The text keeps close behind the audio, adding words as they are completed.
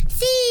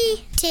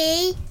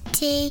Music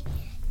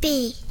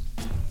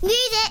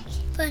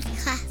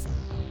Podcast.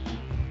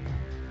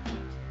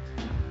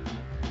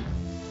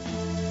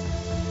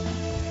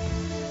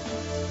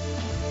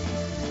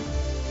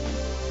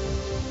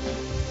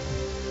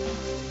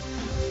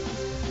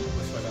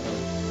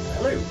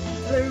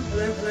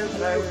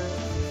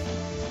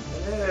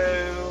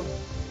 Hello.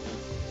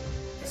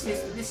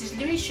 This is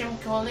Louis Shaw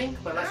calling.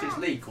 Well, actually, it's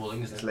Lee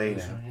calling, isn't it? It's Lee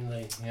now.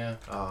 Lee, yeah.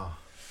 Oh.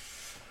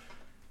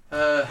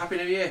 Happy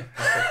New Year.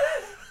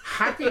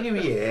 Happy New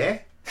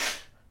Year.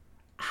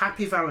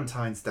 Happy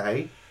Valentine's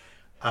Day.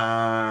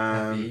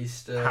 Happy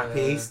Easter.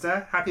 Happy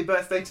Easter. Happy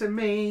birthday to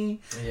me.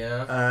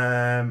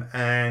 Yeah.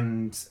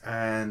 And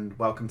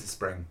welcome to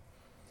spring.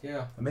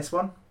 Yeah. I missed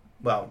one?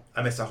 Well,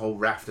 I missed a whole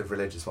raft of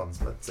religious ones,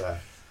 but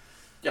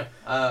Yeah.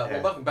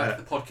 Well, welcome back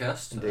to the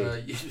podcast.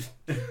 Indeed.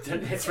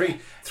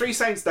 Three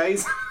Saints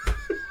days.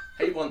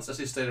 Everyone's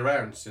actually stayed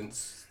around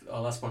since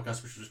our last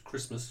podcast, which was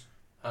Christmas.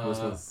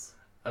 Christmas.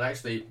 And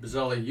actually,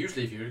 bizarrely,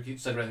 usually if you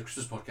stayed around the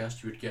Christmas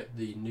podcast, you would get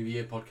the New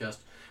Year podcast,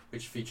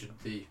 which featured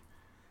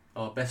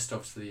our best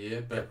ofs for the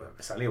year. But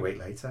It's only a week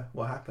later.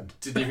 What happened?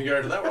 didn't even go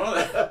into that one,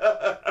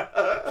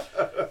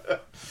 either.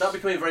 That'll be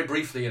coming very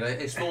briefly in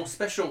a small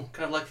special,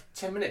 kind of like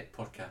 10-minute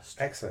podcast.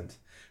 Excellent.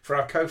 For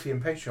our Ko-fi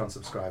and Patreon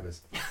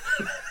subscribers.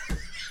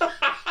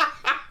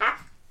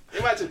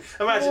 Imagine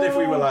if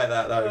we were like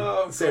that,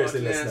 though. Oh,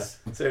 Seriously, God, listener. yes.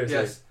 Seriously.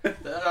 Yes,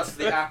 that's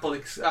the Apple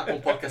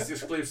podcast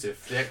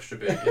exclusive, the extra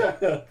bit.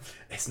 Yeah.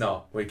 It's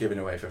not. We're giving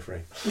it away for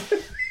free.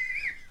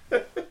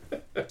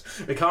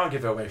 We can't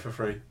give it away for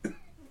free.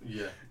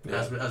 Yeah.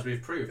 Yeah. As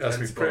we've proved. As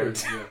we've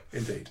proved. Yeah.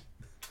 Indeed.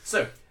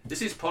 So,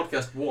 this is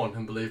podcast 1,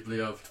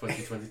 unbelievably, of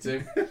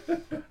 2022.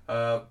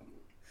 But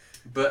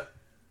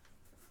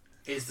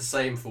it's the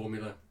same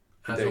formula,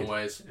 as Indeed.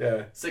 always.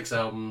 Yeah. 6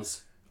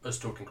 albums, us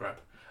talking crap.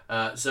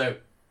 So,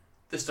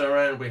 this time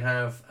around we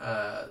have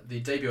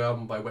the debut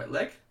album by Wet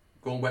Leg,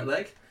 Gone Wet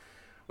Leg.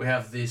 We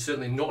have the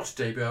certainly not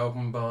debut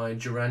album by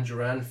Duran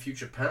Duran,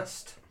 Future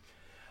Past.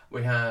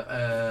 We have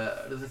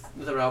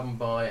another album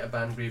by a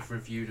band we've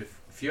reviewed a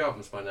few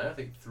albums by now, I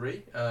think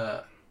 3.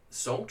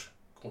 Salt,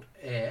 called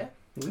Air.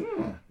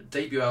 Mm. A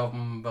debut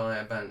album by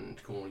a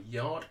band called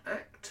Yard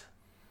Act,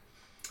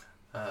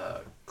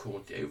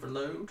 called The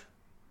Overload.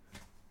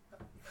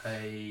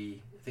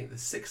 I think the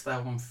 6th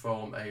album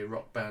from a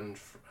rock band,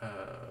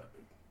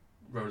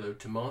 Rolo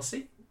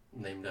Tomasi,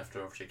 named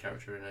after obviously a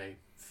character in a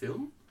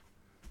film.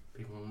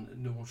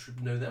 No one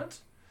should know that.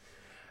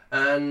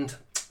 And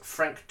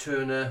Frank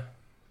Turner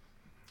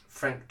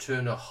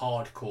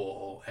Hardcore,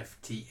 or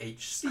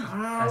FTHC.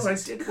 Oh, I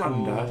did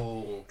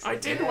wonder. I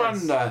did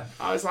wonder.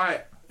 I was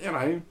like,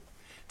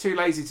 too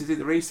lazy to do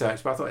the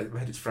research, but I thought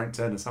it's Frank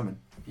Turner something.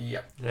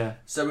 Yeah. Yeah.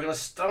 So we're going to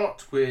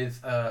start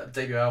with a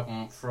debut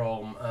album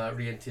from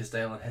Rian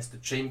Tisdale and Hester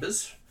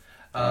Chambers,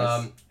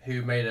 Nice.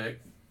 who made a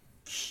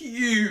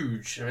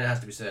huge, it has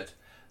to be said,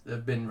 there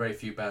have been very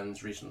few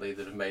bands recently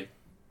that have made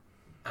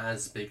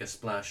as big a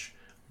splash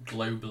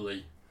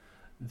globally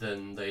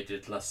than they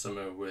did last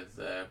summer with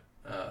their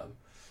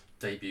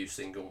debut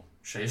single,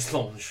 Chaise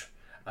Longue,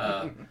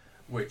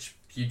 which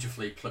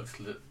beautifully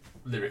plucked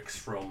lyrics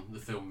from the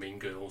film Mean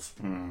Girls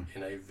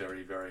in a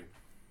very, very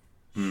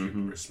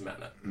humorous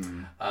manner.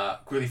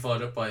 Quickly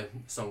followed up by the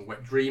song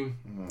Wet Dream,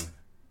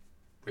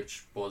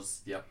 which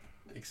was,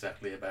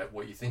 exactly about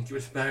what you think it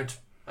was about.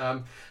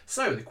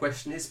 So the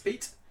question is,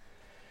 Pete,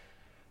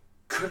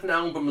 could an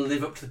album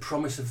live up to the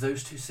promise of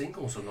those 2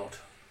 singles or not?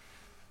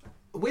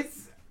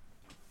 With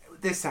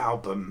this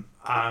album,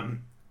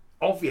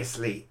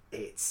 obviously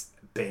it's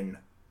been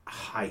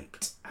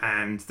hyped,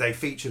 and they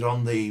featured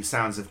on the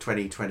Sounds of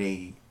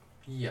 2022.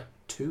 Yeah.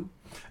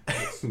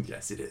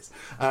 Yes, it is.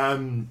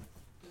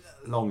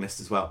 Long list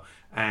as well,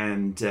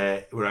 and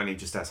we're only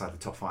just outside the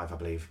top 5, I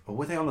believe. Or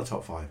were they on the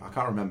top 5? I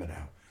can't remember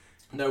now.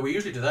 No, we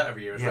usually do that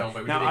every year as well.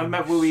 But Now, I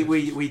remember we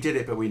did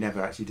it, but we never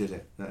actually did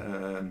it.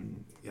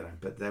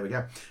 But there we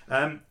go.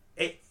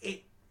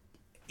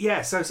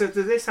 So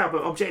this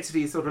album,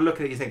 objectively, you sort of look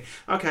at it, you think,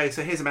 okay,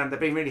 so here's a band, they're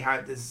being really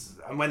hyped,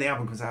 and when the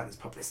album comes out, there's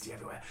publicity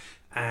everywhere.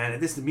 And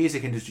this is the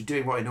music industry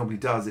doing what it normally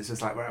does. It's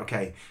just like, well,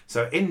 okay,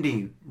 so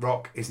indie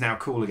rock is now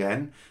cool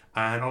again.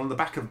 And on the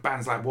back of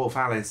bands like Wolf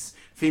Alice,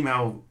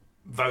 female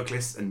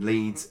vocalists and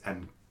leads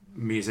and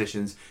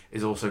musicians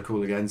is also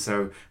cool again.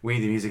 So we,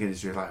 the music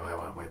industry, are like,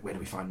 well, where do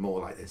we find more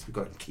like this? We've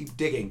got to keep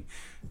digging.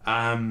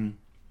 But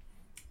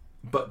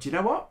do you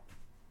know what?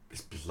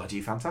 It's bloody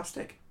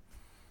fantastic.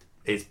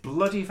 It's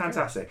bloody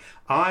fantastic.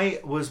 I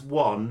was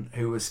one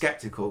who was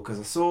sceptical because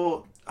I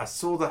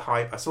saw the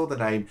hype, I saw the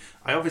name.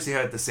 I obviously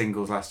heard the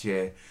singles last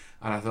year,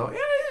 and I thought,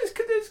 this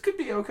could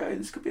be okay.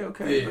 This could be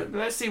okay. Yeah. But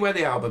let's see where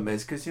the album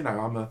is, because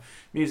I'm a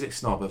music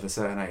snob of a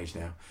certain age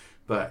now.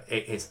 But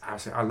it is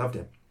absolutely, I loved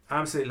it.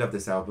 I absolutely love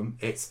this album.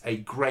 It's a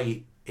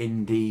great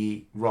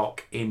indie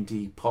rock,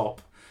 indie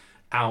pop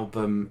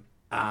album.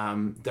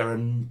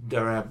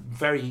 There are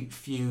very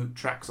few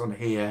tracks on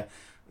here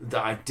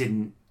that I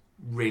didn't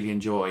really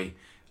enjoy.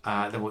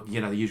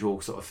 The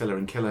usual sort of filler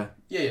and killer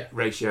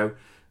ratio.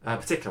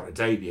 Particularly on a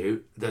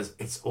debut,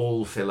 it's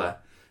all filler.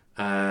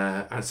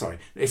 Sorry,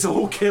 it's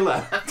all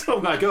killer. Oh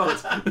my god.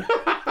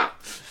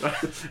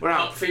 We're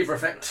out. Fever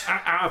effect.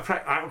 Out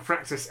of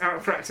practice.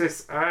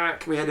 Can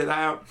we edit that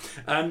out?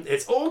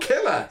 It's all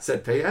killer,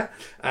 said Peter.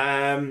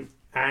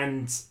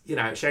 And you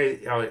know, it shows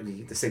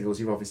the singles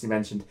you've obviously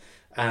mentioned.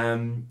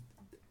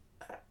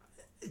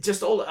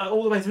 Just all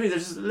the way through,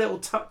 there's just little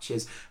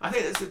touches. I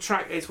think it's the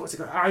track. It's what's it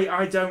called?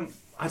 I don't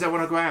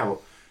want to go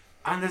out.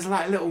 And there's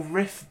like a little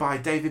riff by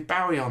David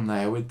Bowie on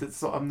there with the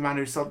sort of man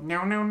who said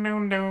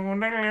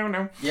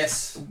no.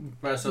 Yes,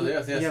 Rise of the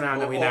Earth. Yes, You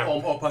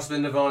know, or possibly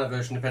the Nirvana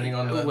version, depending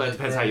on. Well, it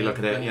depends how you look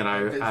at it. You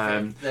know,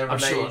 they're I'm an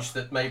sure. age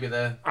that maybe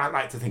they're. I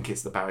like to think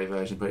it's the Bowie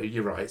version, but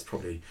you're right. It's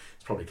probably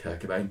Kurt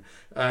Cobain.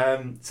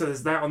 So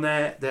there's that on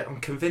there. That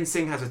I'm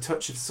convincing has a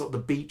touch of sort of the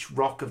beach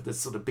rock of the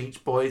sort of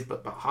Beach Boys,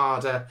 but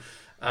harder.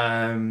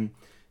 And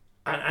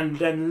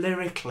then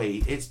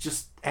lyrically, it's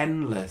just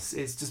endless.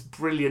 It's just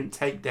brilliant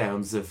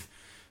takedowns of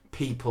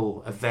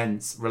people,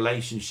 events,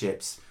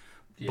 relationships,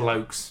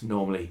 blokes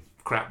normally,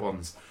 crap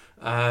ones.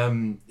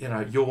 You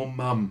know, your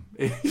mum.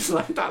 It's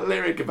like that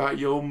lyric about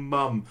your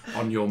mum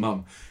on your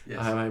mum. Yes.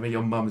 I mean,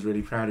 your mum's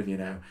really proud of you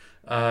now.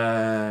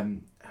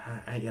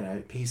 You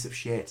know, piece of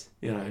shit.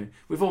 You know,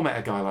 we've all met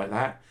a guy like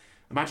that.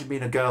 Imagine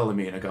being a girl and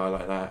meeting a guy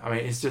like that. I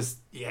mean, it's just,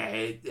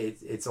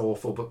 it's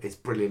awful, but it's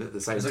brilliant at the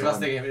same It's time. like I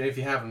was thinking, if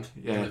you haven't,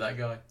 you're that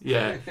guy.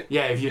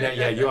 If you know,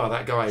 you are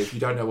that guy. If you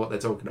don't know what they're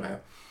talking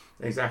about,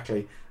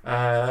 exactly.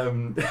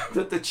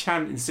 The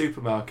chant in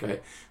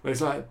Supermarket where it's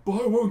like, buy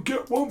one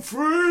get one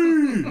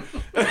free.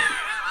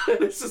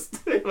 It's just,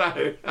 you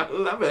know, I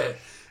love it.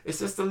 It's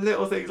just the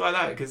little things like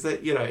that because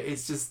you know,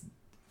 it's just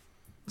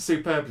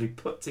superbly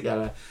put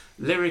together,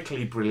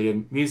 lyrically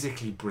brilliant,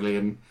 musically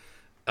brilliant.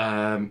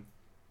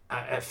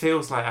 It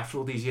feels like after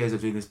all these years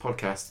of doing this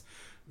podcast,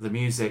 the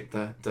music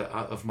that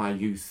of my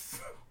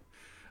youth,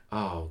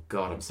 oh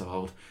God, I'm so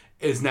old,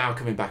 is now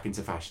coming back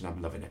into fashion.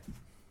 I'm loving it.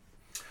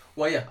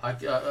 Well, yeah, I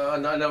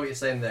know what you're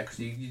saying there because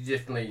you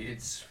definitely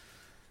it's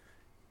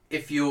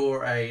if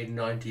you're a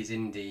 90s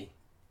indie,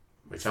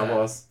 which I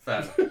was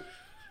fan,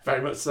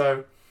 very much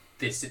so.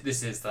 This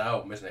is the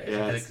album, isn't it?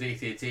 Yes.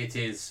 It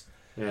is.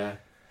 Yeah.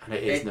 And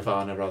it is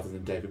Nirvana rather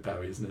than David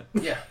Bowie, isn't it?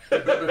 Yeah,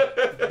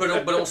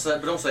 but also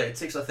it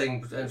takes that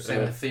thing,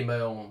 saying the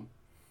female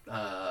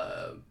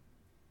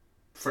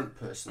front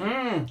person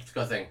kind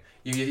of thing.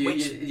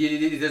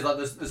 There's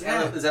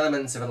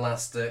elements of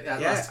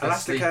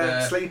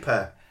Elastica,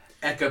 Sleeper,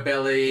 Echo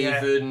Belly,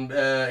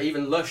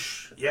 even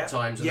Lush at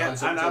times.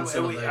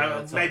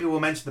 Maybe we'll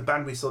mention the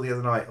band we saw the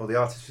other night, or the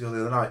artist we saw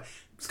the other night,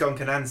 Skunk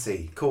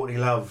Anansie, Courtney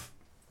Love.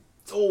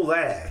 It's all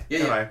there.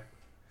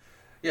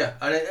 Yeah.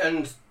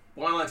 And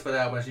what I liked about the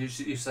album, as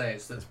you say,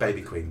 is that it's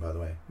Baby Queen, by the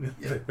way.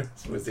 Yeah.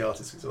 was the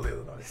artist we saw the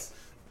other night.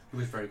 It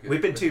was very good.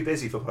 We've been too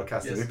busy for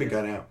podcasting. Yes, we've been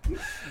going out.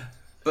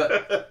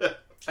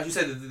 But as you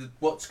said,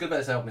 what's good about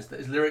this album is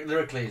that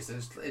lyrically, it's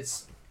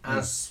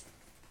as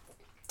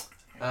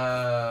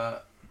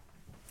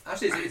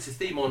actually it's a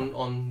theme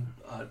on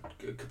a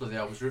couple of the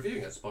albums we're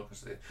reviewing as a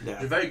podcast. Yeah.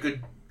 There's a very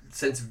good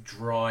sense of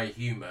dry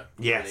humour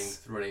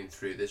running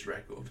through this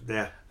record.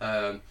 Yeah.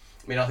 I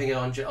mean, I think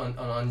on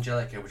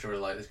Angelica, which I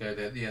really like,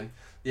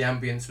 the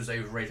ambience was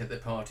overrated at the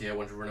party. I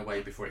wanted to run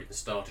away before it even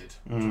started.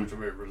 So I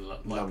really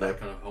like that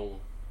kind of whole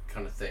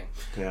kind of thing.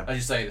 Yeah. As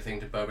you say, the thing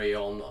to Bowie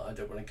on I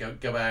Don't Want to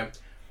Go Out.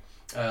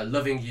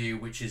 Loving You,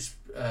 which is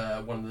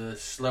one of the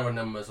slower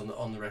numbers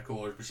on the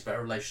record, which is about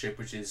a relationship,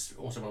 which is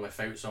also one of my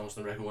favourite songs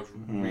on the record.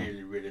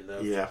 Really, really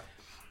love. Yeah.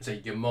 So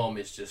Your Mom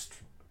is just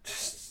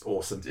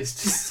awesome.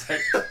 It's just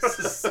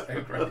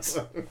so great.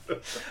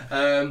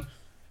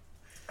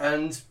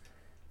 And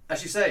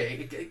as you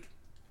say,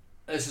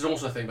 this is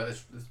also a thing about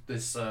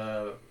this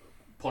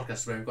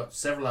podcast where we've got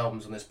several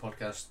albums on this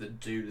podcast that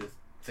do the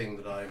thing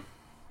that I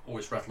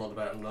always rattle on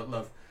about and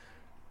love.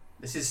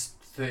 This is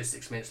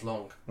 36 minutes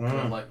long, kind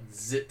of like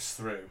zips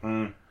through,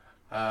 and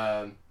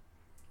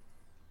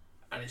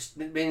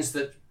it means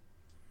that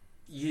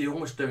you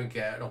almost don't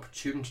get an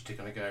opportunity to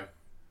kind of go,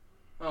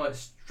 oh,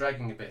 it's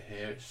dragging a bit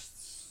here,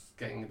 it's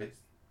getting a bit,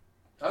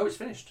 oh, it's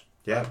finished.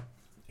 Yeah,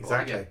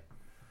 exactly.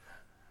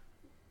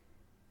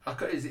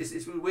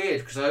 It's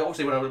weird because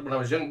obviously when I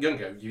was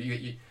younger,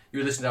 you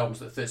would listen to albums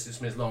that are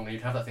 36 minutes long and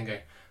you'd have that thing going,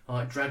 oh,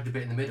 it dragged a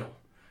bit in the middle.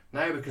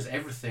 Now because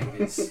everything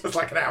is it's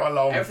like an hour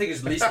long. Everything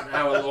is at least an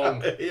hour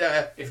long.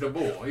 Yeah. If not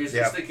more. You're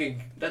just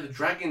thinking that the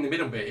dragging in the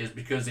middle bit is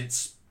because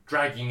it's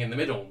dragging in the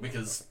middle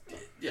because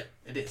it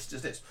is,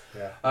 just is.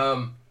 Yeah.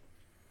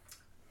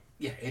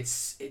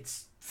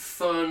 It's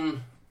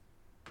fun.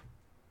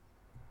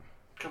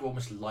 Kind of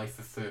almost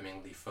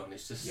life-affirmingly fun.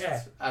 It's just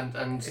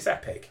and it's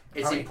epic.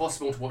 It's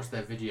impossible to watch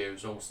their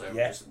videos also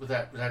just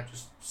without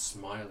just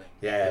smiling.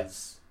 Yeah.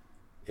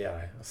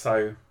 Yeah.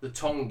 So the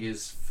tongue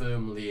is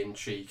firmly in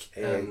cheek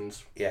and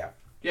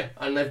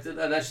and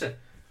they've said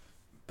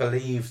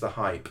believe the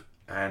hype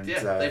and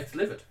they've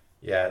delivered.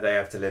 Yeah, they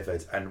have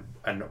delivered and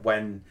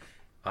when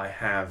I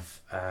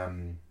have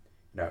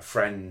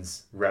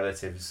friends,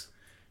 relatives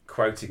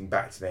quoting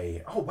back to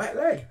me, oh, Wet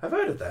Leg, I've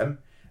heard of them,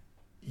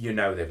 you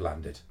know they've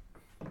landed.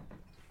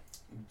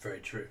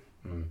 Very true.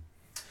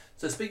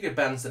 So speaking of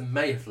bands that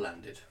may have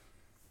landed,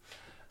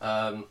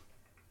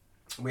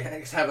 we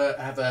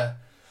have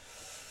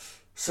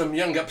some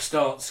young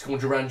upstarts called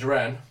Duran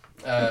Duran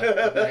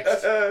up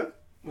next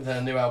with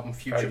their new album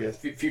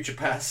Future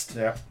Past.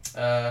 Yeah.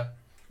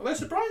 Although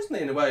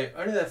surprisingly, in a way,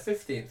 only their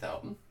 15th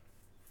album.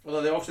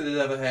 Although they obviously did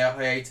have a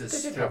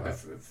hiatus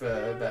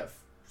for about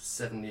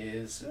 7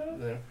 years,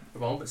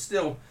 but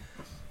still,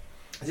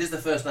 it is the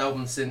first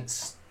album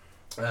since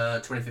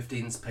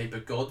 2015's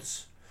Paper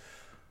Gods,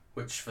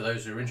 which, for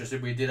those who are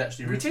interested, we did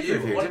actually review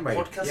didn't we?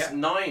 podcast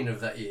 9 of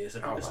that year. So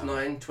podcast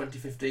 9,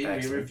 2015,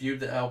 Excellent. we reviewed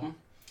the album.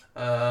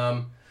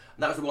 And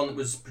that was the one that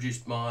was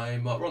produced by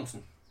Mark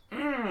Ronson.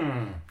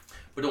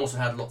 But also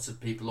had lots of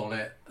people on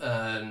it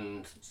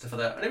and stuff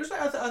like that. And it was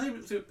like,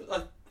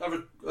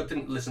 I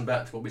didn't listen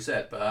back to what we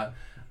said, but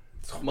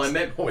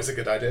always a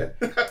good idea.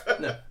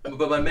 no,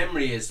 but my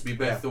memory is we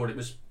both thought it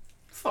was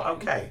fine.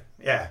 Okay.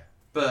 Yeah.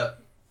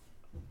 But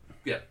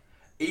yeah,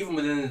 even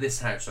within this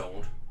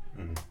household,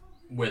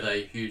 with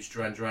a huge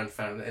Duran Duran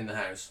fan in the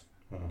house,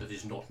 that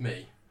is not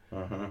me,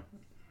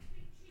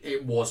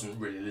 it wasn't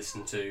really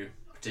listened to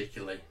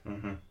particularly.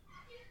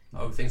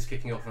 Oh, things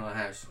kicking off in our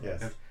house.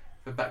 Yes.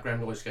 The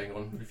background noise going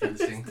on if you're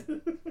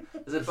listening.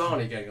 There's a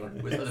Barney going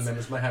on with other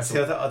members of my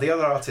household. The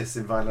other artists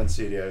in Vineland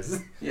Studios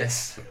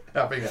Yes,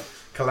 having a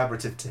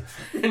collaborative tiff.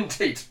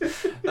 indeed.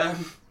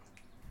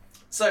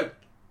 So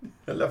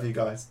I love you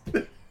guys.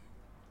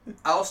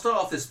 I'll start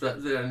off this,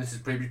 but this is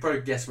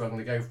probably guess where I'm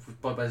going to go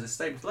by this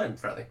statement alone,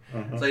 frankly.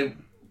 So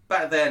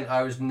back then,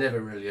 I was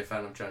never really a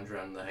fan of Duran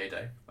Duran in the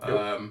heyday.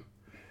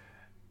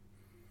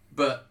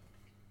 But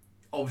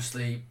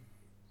obviously,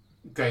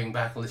 going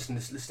back and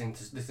listening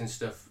to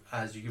stuff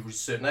as you reach a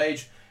certain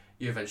age,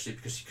 you eventually,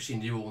 because you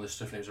knew all this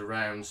stuff and it was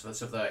around, so that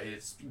stuff that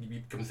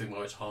you come through,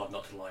 well, it's hard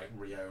not to like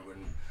Rio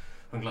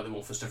and like the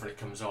Wolf and stuff when it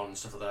comes on and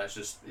stuff like that.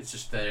 It's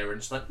just there and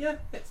it's like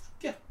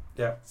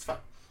it's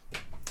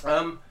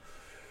fine.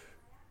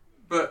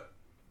 But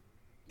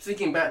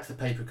thinking back to the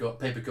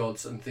Paper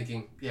Gods and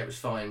thinking, yeah, it was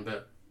fine,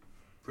 but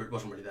it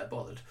wasn't really that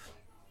bothered.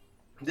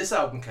 This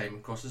album came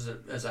across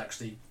as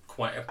actually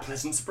quite a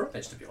pleasant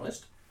surprise, to be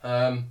honest.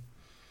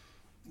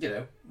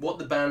 What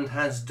the band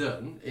has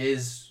done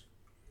is,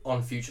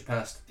 on Future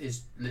Past,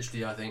 is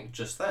literally, I think,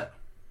 just that.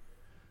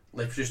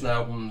 They produced an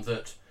album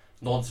that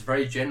nods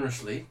very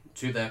generously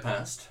to their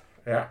past,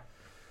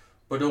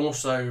 but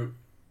also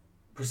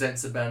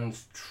presents a band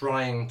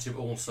trying to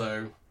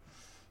also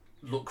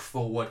look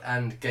forward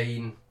and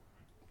gain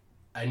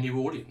a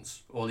new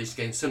audience, or at least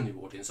gain some new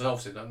audience. And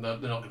obviously they're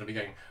not going to be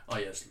going, oh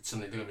yes,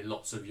 suddenly there are going to be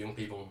lots of young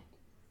people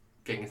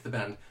getting into the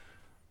band,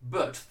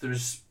 but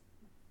there's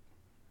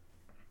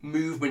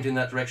movement in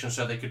that direction,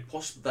 so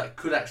that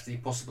could actually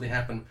possibly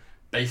happen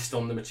based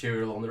on the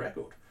material on the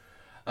record.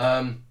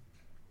 I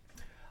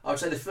would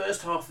say the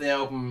first half of the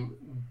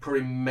album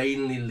probably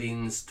mainly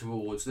leans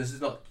towards, this is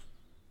not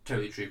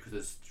totally true because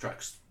there's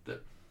tracks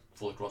that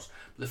fall across,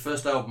 but the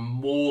first album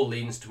more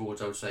leans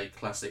towards, I would say,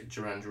 classic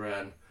Duran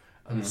Duran,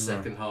 and the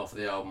second half of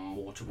the album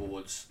more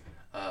towards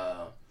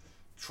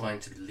trying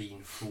to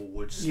lean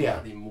forward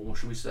slightly more,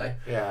 shall we say.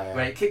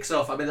 When it kicks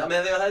off, I think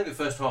the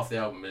first half of the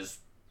album is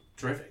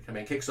terrific. I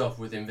mean, it kicks off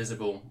with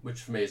Invisible, which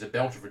for me is a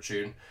belter of a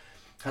tune,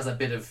 has a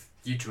bit of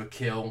You to a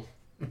Kill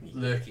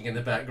lurking in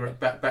the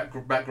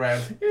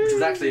background,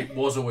 which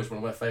was always one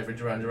of my favourite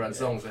Duran Duran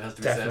songs, it has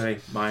to be Definitely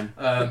said. mine.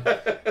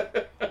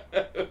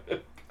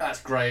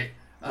 That's great.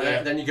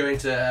 Then you go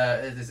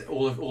into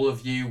All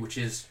of You, which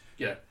is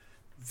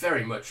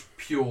very much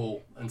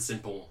pure and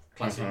simple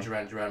classic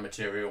Duran Duran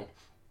material.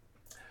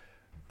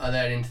 And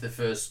then into the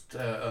first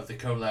of the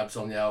collabs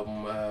on the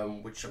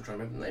album, which I'm trying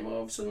to remember the name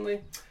of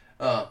suddenly.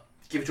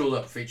 Give It All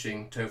Up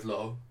featuring Tove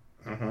Lo,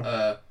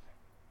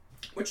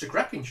 which is a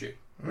cracking tune.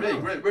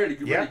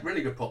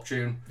 Really good pop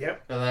tune.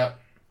 Yep. And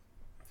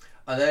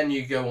then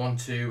you go on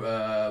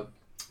to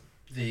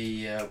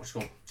the what's it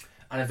called,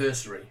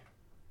 Anniversary,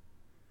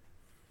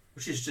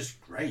 which is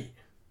just great.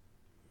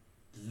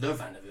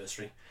 Love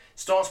Anniversary.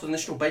 Starts with an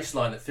initial bass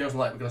line that feels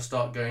like we're going to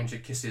start going to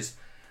Kiss's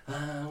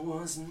I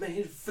was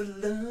made for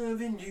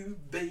loving you,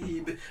 baby,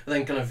 and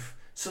then kind of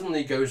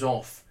suddenly goes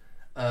off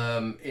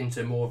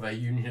into more of a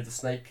Union of the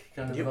Snake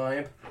kind of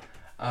vibe.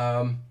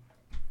 I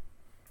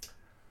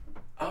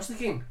was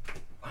thinking,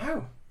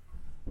 wow,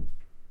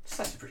 this is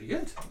actually pretty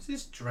good. This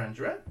is Duran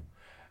Duran.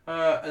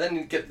 And then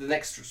you get the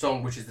next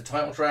song, which is the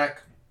title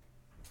track,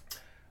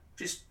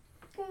 which is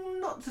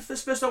not the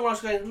first song where I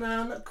was going,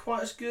 no, not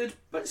quite as good,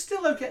 but it's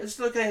still okay. It's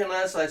still okay. And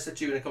as I said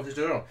to you in a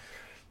conversation earlier on,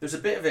 there's a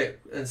bit of it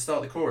at the start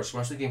of the chorus where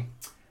I was thinking,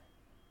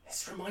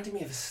 it's reminding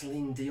me of a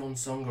Celine Dion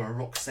song or a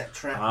Roxette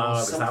track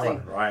or something. That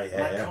one. Right,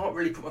 I can't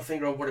really put my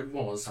finger on what it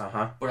was,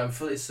 but I'm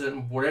fully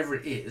certain whatever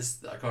it is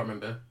that I can't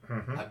remember,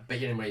 I bet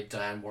you anyway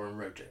Diane Warren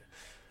wrote it.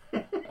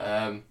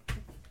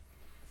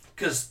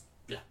 Because,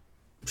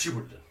 she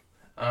would have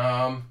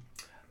done.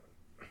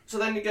 So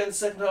then you go to the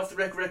second half of the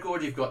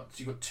record, you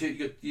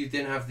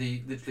then have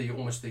literally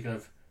almost the kind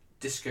of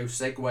disco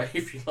segue,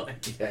 if you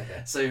like.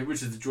 So,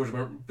 which is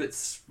the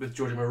bits with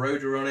Georgia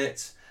Moroder on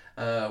it,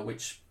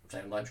 which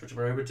sound like Georgia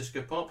Moroder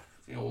disco pop.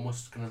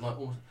 almost kind of like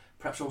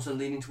perhaps also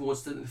leaning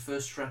towards the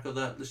first track of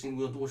that, listening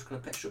towards kind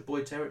of Pet Shop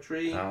Boy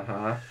territory.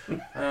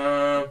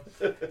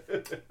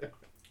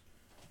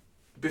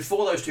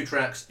 Before those two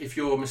tracks, if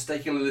you're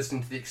mistakenly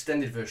listening to the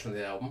extended version of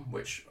the album,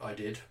 which I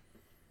did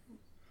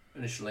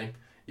initially,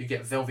 you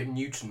get Velvet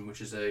Newton,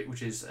 which is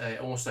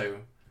also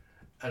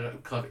a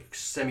kind of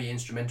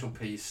semi-instrumental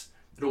piece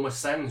that almost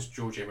sounds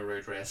George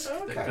Moroder-esque,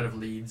 that kind of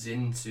leads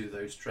into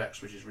those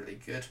tracks, which is really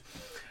good.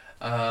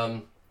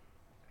 And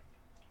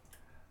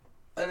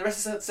the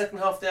rest of the second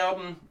half of the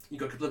album, you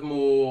got a couple of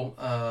more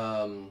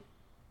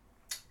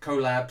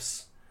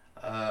collabs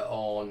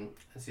on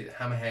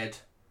Hammerhead,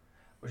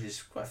 which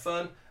is quite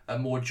fun.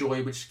 More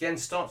Joy, which again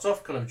starts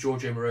off kind of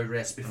George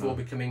Moroder-esque before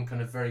becoming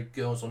kind of very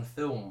Girls on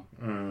Film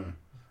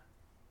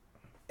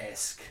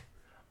esque,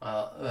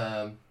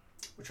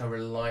 which I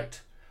really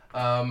liked.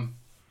 I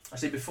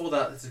see before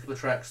that there's a couple of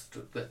tracks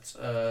that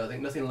I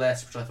think Nothing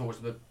Less, which I thought was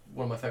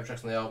one of my favourite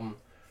tracks on the album,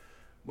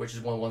 which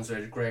is one of the ones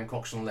where Graham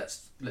Coxon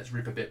let's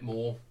rip a bit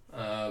more.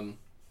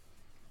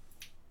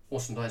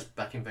 Also nice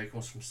backing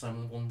vocals from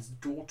Simon Le Bon's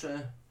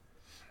daughter.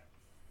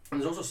 And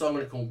there's also a song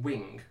on it called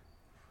Wing,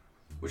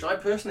 which I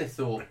personally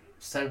thought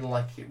sounded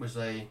like it was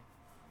a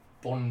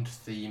Bond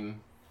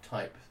theme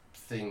type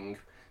thing.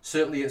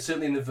 Certainly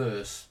in the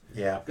verse.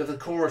 Yeah. The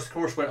chorus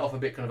went off a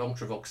bit kind of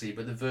ultravoxy,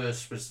 but the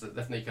verse was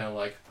definitely kind of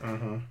like,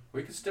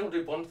 we could still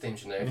do Bond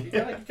themes, you know. If you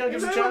can't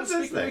give us a chance,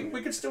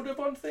 we could still do a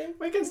Bond theme.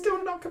 We can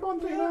still knock a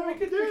Bond theme out. We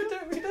could do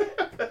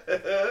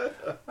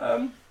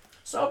it.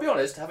 So I'll be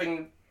honest,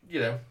 having,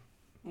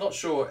 not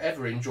sure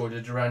ever enjoyed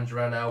a Duran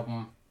Duran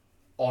album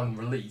on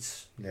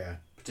release,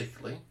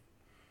 particularly.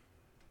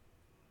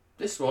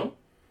 This one,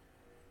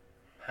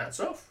 hats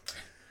off.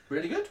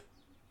 Really good.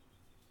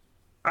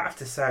 I have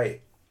to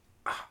say,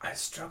 I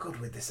struggled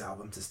with this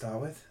album to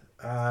start with.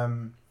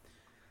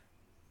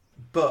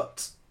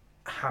 But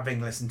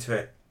having listened to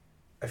it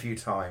a few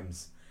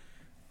times,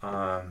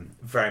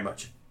 very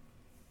much,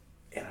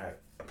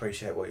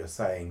 appreciate what you're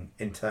saying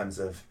in terms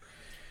of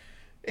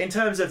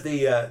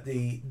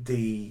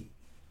the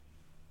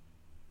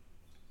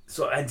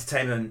sort of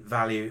entertainment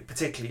value,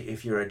 particularly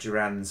if you're a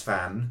Duran's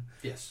fan.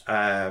 Yes.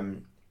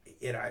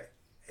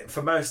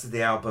 For most of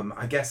the album,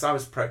 I guess I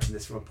was approaching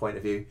this from a point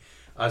of view,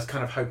 I was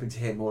kind of hoping to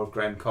hear more of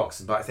Graham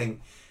Coxon, but I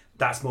think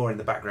that's more in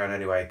the background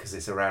anyway, because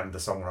it's around the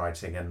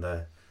songwriting and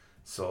the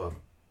sort of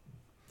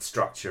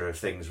structure of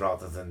things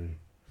rather than.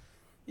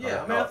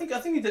 Yeah, I think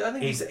he did. I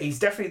think he's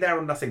definitely there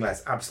on Nothing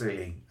Less,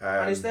 absolutely.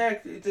 And he's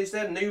there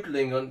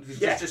noodling on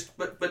just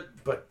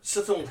but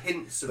subtle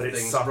hints of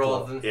things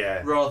subtle,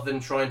 rather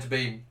than trying to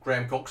be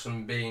Graham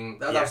Coxon being.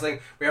 That was the thing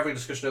we were having a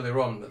discussion earlier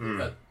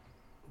on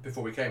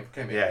before we came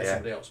here with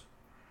somebody else.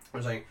 I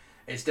was saying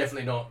it's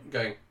definitely not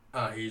going.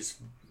 He's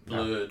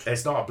blurred. No,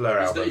 it's not a Blur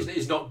album.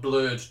 He's not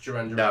blurred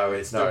Duran Duran. No,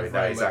 it's not.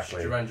 No,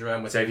 exactly. Duran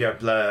Duran. So if you're a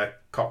Blur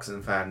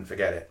Coxon fan,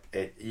 forget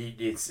it.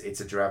 It's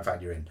a Duran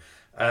fan you're in.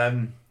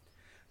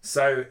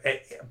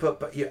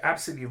 But you're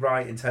absolutely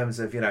right in terms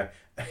of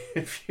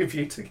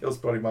View to Kill's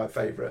probably my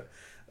favourite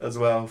as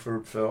well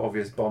for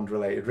obvious Bond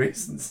related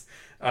reasons.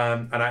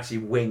 And actually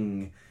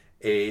Wing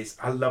is,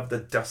 I love the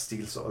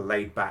dusty sort of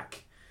laid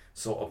back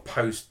sort of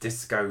post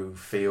disco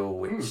feel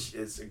which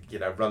is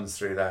runs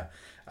through there.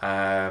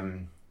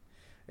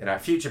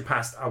 Future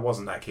Past I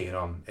wasn't that keen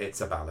on. It's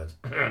a ballad.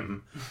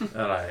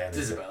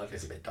 It's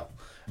a bit dull.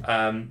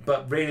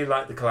 But really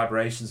like the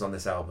collaborations on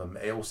this album.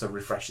 It also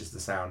refreshes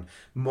the sound.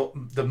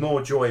 The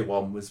More Joy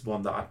one was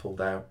one that I pulled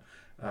out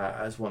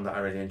as one that I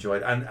really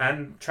enjoyed.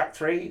 And track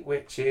 3,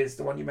 which is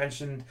the one you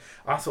mentioned,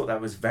 I thought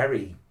that was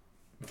very,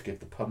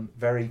 forgive the pun,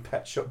 very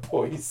Pet Shop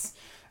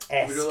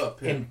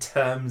Boys-esque in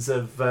terms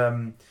of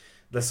the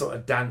sort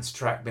of dance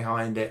track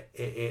behind it.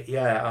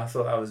 I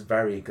thought that was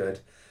very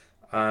good.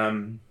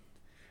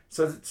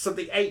 So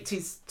the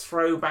 80s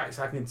throwbacks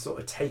I can sort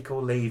of take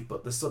or leave,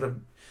 but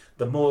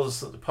the more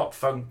sort of pop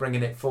funk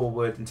bringing it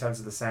forward in terms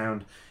of the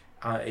sound,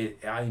 I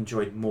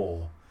enjoyed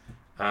more.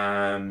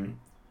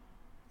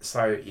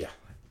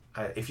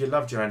 If you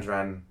love Duran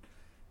Duran,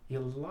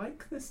 you'll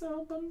like this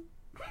album,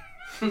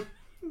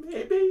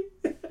 maybe.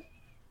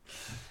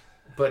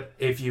 But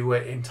if you were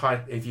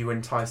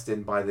enticed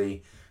in by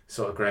the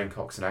sort of Graham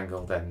Coxon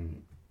angle,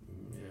 then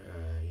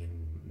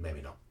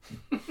maybe not.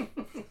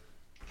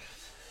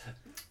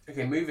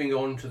 Okay, moving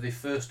on to the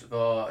first of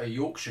our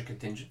Yorkshire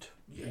contingent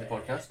in the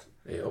podcast.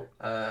 Yep.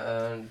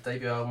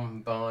 Debut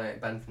album by a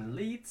band from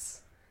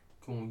Leeds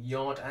called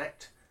Yard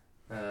Act,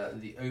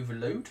 The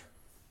Overload.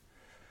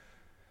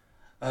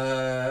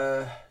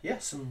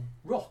 Some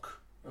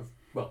rock of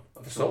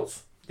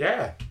sorts.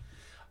 Yeah.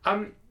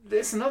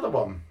 There's another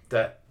one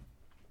that,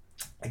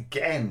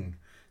 again,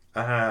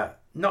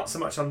 not so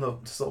much on the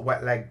sort of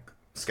wet leg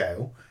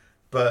scale,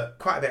 but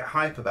quite a bit of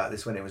hype about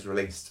this when it was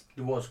released.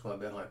 There was quite a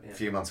bit of hype, a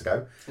few months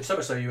ago. And so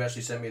much so you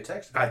actually sent me a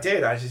text. I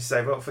did. I just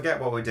say, well, forget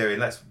what we're doing.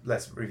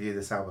 Let's review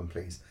this album,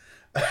 please.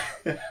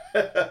 And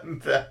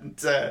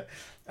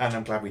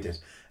I'm glad we did.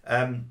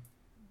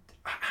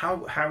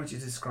 How would you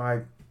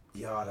describe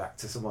Yard Act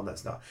to someone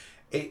that's not?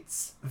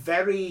 It's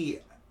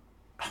very.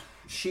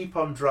 Sheep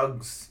on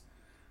Drugs,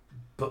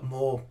 but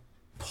more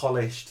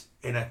polished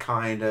in a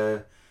kind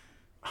of...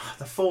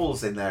 The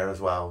Fall's in there as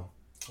well.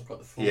 I've got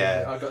the Fall.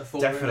 Yeah, I've got the Fall.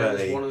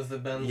 definitely. As one of the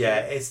bands. Yeah,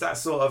 it's that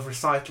sort of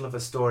recital of a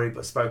story,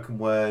 but spoken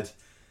word,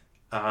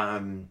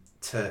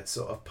 to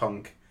sort of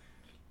punk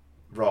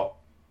 / rock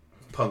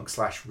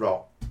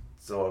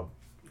sort of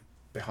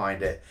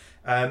behind it.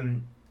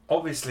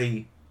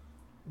 Obviously,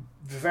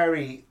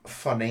 very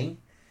funny,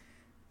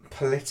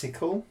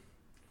 political,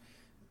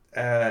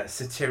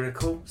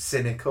 satirical,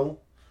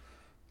 cynical,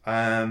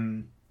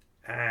 and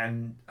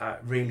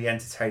really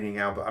entertaining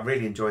album. I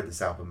really enjoyed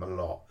this album a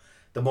lot.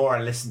 The more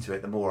I listened to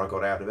it, the more I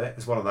got out of it.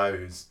 It's one of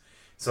those.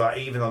 So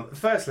even on the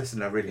first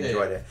listen, I really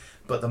enjoyed it.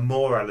 But the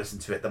more I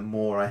listened to it, the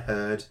more I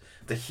heard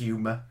the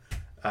humour.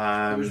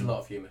 There was a lot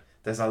of humour.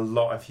 There's a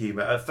lot of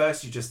humour. At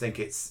first, you just think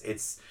it's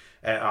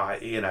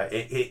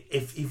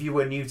if you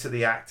were new to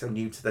the act or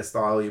new to the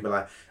style, you'd be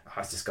like,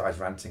 it's this guy's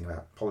ranting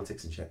about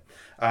politics and shit.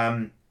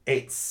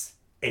 It's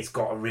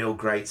got a real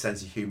great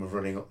sense of humour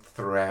running up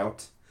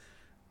throughout.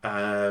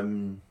 I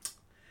mean,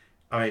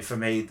 for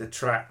me, the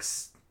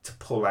tracks to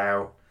pull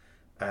out,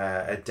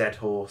 A Dead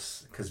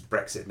Horse, because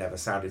Brexit never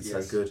sounded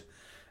so good.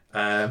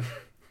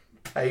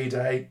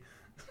 Payday,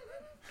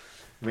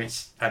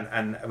 which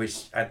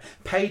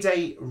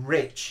Payday,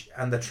 Rich,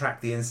 and the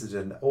track The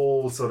Incident,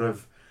 all sort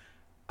of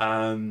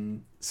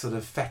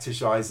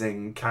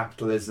fetishizing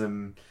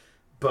capitalism,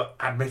 but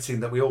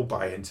admitting that we all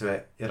buy into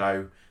it. You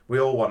know, we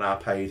all want our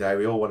payday,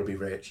 we all want to be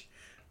rich.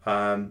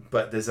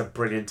 But there's a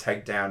brilliant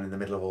takedown in the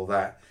middle of all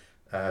that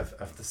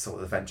of the sort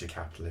of the venture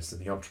capitalists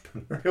and the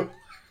entrepreneurial,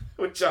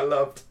 which I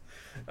loved,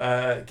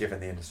 given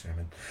the industry I'm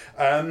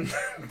in.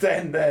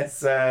 Then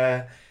there's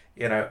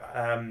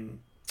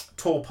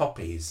Tall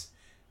Poppies,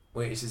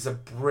 which is a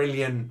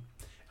brilliant,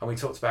 and we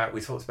talked about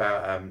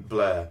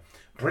Blur,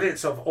 brilliant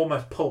sort of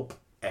almost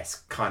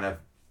pulp-esque kind of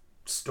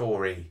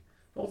story,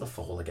 or The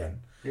Fall again.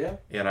 Yeah.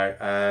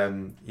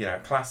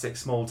 Classic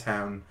small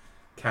town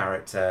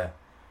character,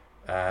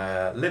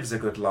 lives a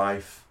good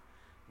life,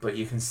 but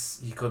you can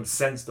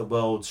sense the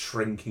world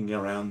shrinking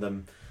around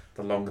them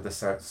the longer the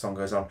song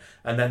goes on.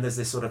 And then there's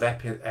this sort of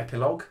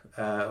epilogue,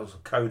 or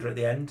coda at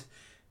the end,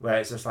 where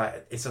it's just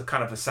like, it's a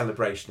kind of a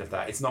celebration of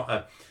that. It's not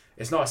a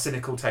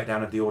cynical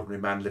takedown of the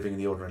ordinary man living in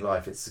the ordinary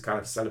life. It's a kind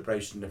of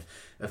celebration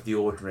of the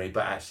ordinary,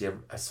 but actually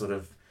a sort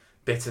of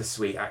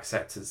bittersweet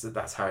acceptance that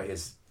that's how it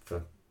is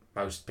for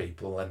most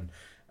people, and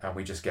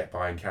we just get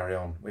by and carry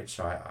on, which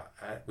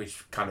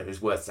kind of is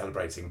worth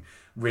celebrating.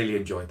 Really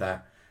enjoyed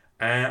that.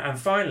 And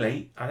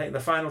finally, I think the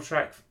final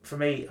track for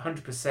me,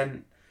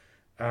 100%,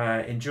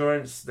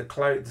 Endurance, the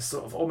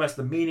sort of almost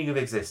the meaning of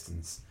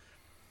existence.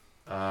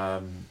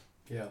 And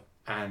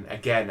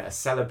again, a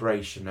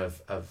celebration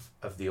of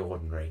the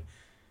ordinary,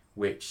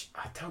 which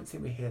I don't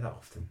think we hear that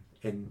often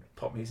in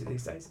pop music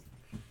these days.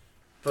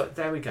 But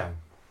there we go.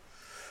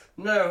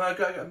 No,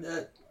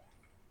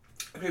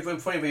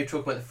 it's funny when you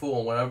talk about The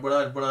Fall. When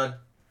I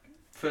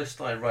first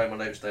started writing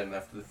my notes down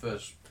after the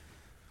first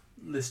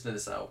listen to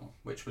this album,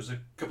 which was a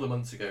couple of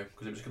months ago,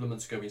 because it was a couple of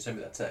months ago when you sent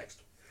me that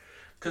text.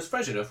 Because,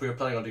 strangely enough, we were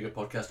planning on doing a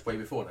podcast way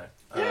before now.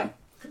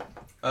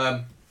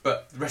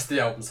 But the rest of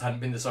the albums hadn't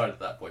been decided at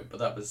that point, but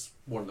that was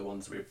one of the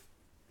ones we were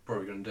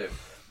probably going to do.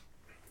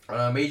 And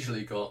I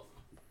immediately got,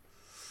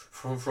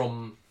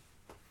 from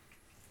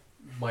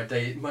my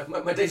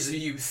days of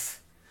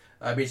youth,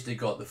 I immediately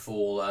got The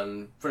Fall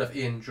and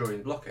Ian Dury and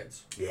the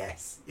Blockheads.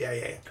 Yes.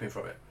 Yeah. Coming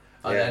from it.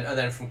 And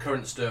then from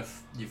current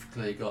stuff, you've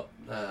clearly got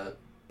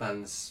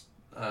bands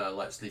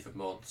like Sleaford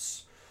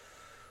Mods,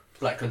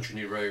 Black Country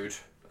New Road,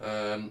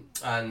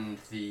 and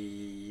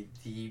the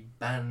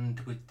band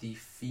with the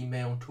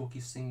female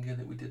talkie singer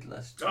that we did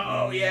last year.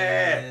 Oh,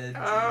 yeah.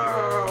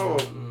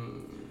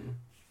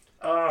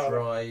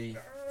 Dry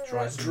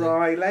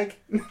leg?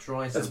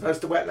 Dry as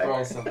opposed to wet leg?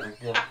 Dry something,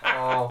 yeah.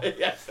 Oh.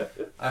 Yeah.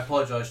 I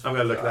apologise. I'm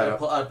going to look that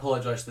up. I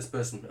apologise to this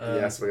person.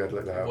 Yes, we're going to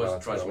look that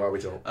up while we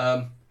talk.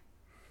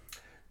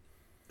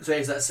 So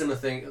it's that similar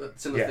thing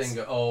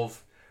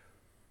of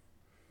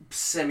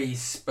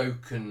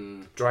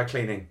semi-spoken... Dry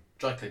cleaning,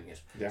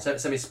 yes. Yeah.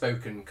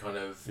 Semi-spoken kind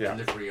of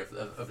delivery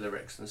of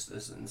lyrics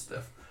and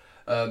stuff.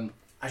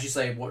 As you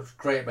say, what's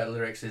great about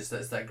lyrics is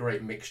that it's that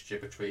great mixture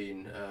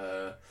between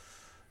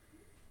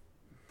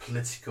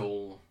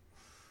political,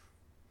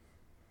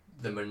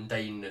 the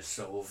mundaneness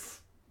of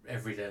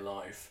everyday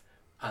life,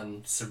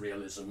 and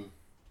surrealism,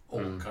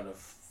 all kind of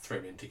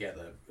thrown in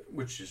together,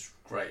 which is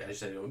great. As you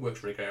say, it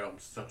works really great on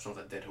songs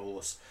like Dead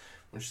Horse,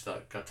 which is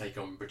like kind of take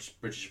on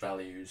British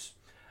values,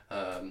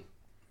 our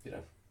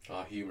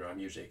humour, our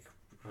music,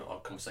 our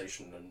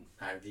conversation, and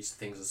how these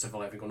things are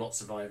surviving or not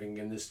surviving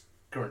in this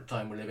current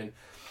time we live in.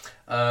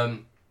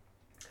 And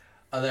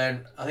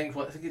then I think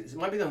it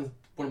might be one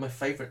of my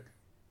favourite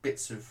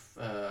bits of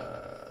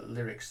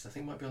lyrics. I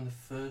think it might be on the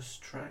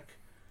first track.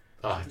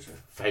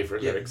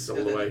 Favourite lyrics all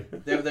the way.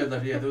 They're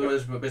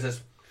those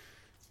business.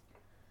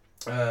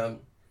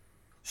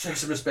 Show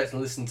some respect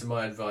and listen to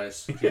my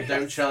advice. If you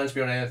don't challenge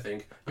me on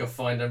anything, you'll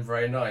find I'm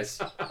very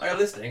nice. Are you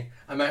listening?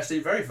 I'm actually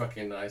very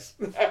fucking nice.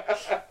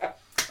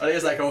 And it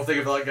is that kind of thing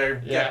of like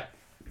going, Yeah.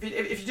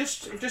 If you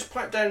just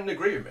pipe down and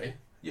agree with me,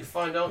 you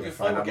find out we'll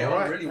get on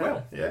right. really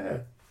well.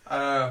 Yeah.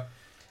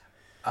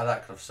 And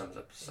that kind of sums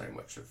up so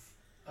much of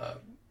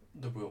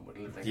the world we're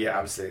living in. Yeah,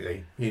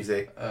 absolutely.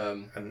 Music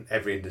and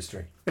every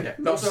industry. Yeah,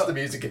 Not also, just the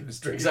music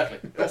industry. Exactly.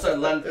 Also,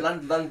 Land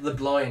of the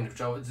Blind,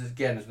 which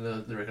again is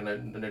the lyric I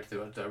noted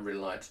that I really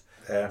liked.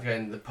 Yeah.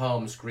 Again, the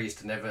palms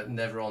greased,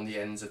 never on the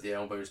ends of the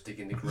elbows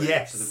digging the graves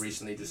Yes. of the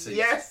recently deceased.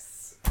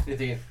 Yes. You're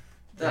thinking,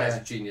 that is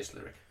a genius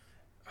lyric.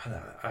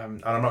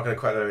 And I'm not going to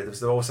quote the lyric.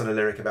 There's also a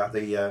lyric about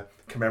the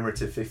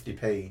commemorative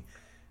 50p.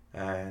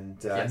 And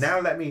Yes. now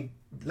let me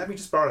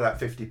just borrow that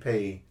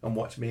 50p and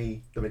watch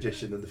me, the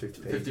magician, and the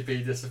 50p.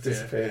 50p disappear.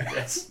 Disappear.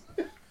 Yes.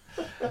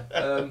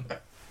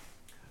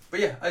 But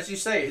yeah, as you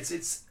say,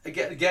 it's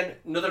again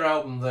another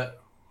album that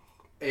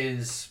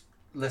is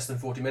less than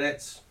 40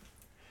 minutes.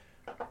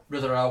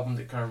 Another album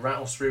that kind of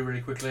rattles through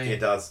really quickly. It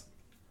does.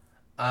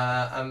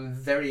 And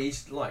very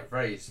easy to like,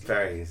 very easy.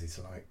 Very easy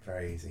to like.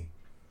 Very easy.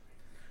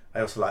 I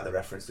also like the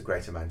reference to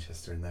Greater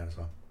Manchester in there as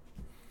well.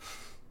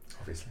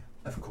 Obviously.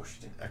 Of course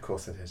you do. Of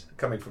course it is.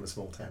 Coming from a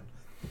small town.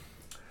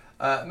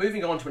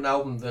 Moving on to an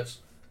album that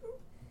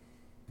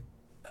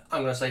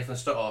I'm going to say from the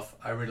start off,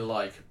 I really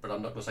like, but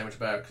I'm not going to say much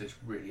about because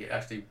it's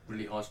actually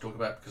really hard to talk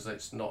about because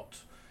it's not.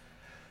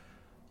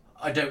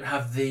 I don't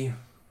have the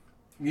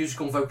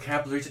musical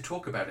vocabulary to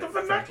talk about it. The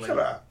frankly.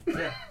 vernacular.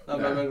 Yeah, I'm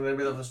going to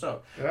be able to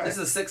start. Right. This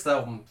is the 6th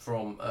album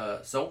from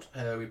Salt.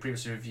 We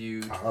previously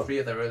reviewed 3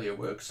 of their earlier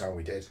works. Oh,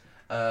 we did.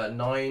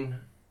 9.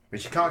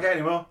 Which you can't get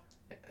anymore.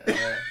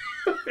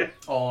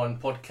 On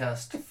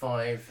podcast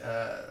 5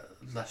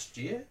 last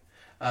year.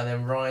 And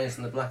then Rise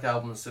and the Black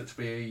Albums, which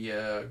we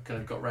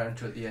kind of got round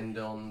to at the end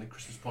on the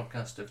Christmas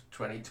podcast of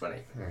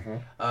 2020.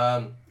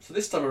 Mm-hmm. So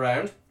this time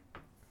around,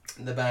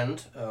 the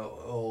band,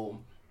 or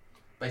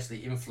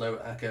basically Inflo,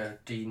 Aka,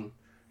 Dean,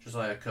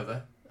 Josiah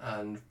Cover,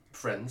 and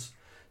friends,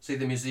 see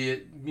the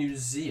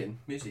musician,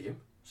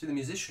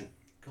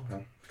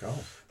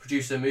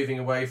 producer moving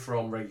away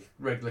from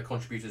regular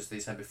contributors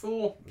these had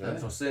before,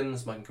 Little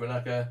Sims, Mike and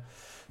Kawinaka,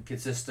 Kid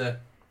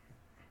Sister,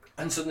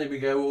 and suddenly we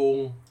go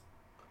all.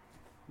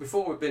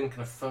 Before we've been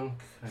kind of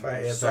funk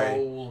and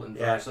soul and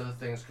various other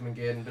things coming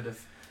in, bit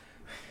of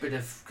kind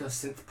of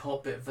synth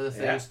pop, bit of other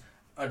things,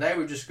 and now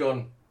we've just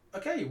gone.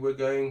 Okay, we're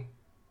going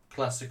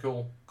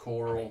classical,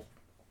 choral,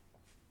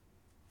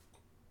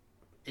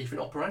 even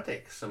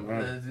operatic. Some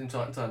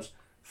times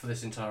for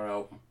this entire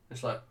album,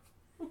 it's like,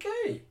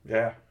 okay,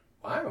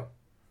 wow,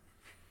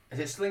 is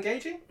it still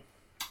engaging?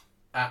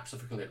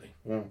 Absolutely,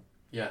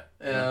 yeah.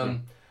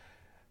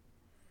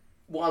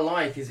 What I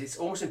like is it's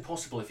almost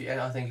impossible if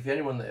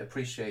anyone that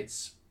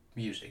appreciates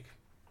music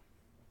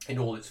in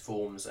all its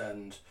forms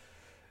and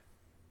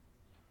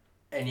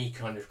any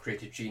kind of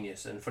creative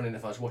genius. And funny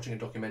enough, I was watching a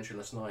documentary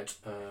last night,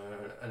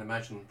 an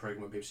Imagine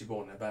program on BBC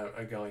One about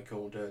a guy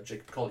called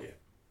Jacob Collier,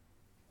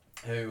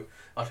 who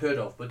I'd heard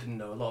of but didn't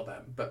know a lot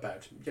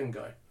about. A young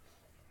guy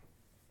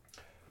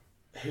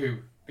who,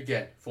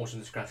 again, falls in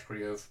this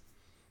category of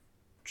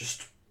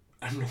just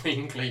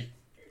annoyingly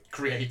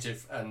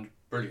creative and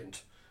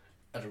brilliant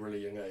at a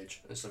really young age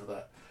and stuff like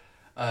that.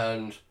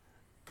 And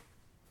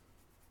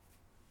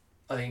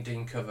I think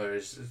Dean Cover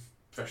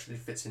especially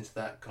fits into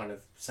that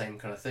same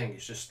kind of thing.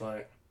 It's just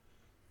like,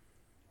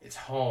 it's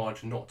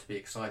hard not to be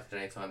excited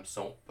anytime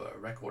Salt put a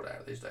record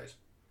out these days,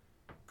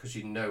 because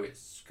you know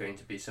it's going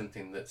to be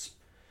something that's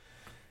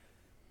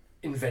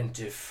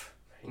inventive,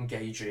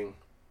 engaging,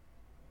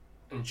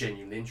 and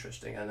genuinely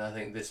interesting. And I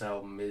think this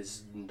album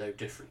is no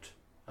different.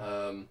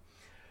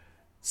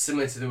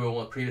 Similar to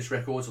all the previous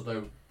records,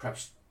 although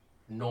perhaps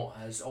not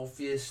as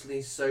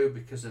obviously so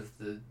because of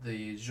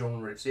the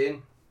genre it's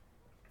in.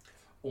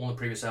 All the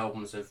previous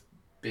albums have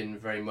been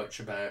very much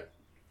about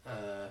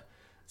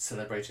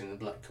celebrating the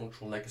black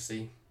cultural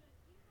legacy,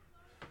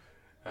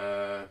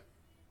 and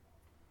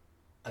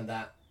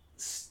that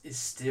is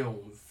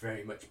still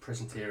very much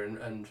present here,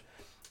 and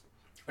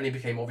only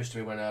became obvious to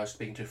me when I was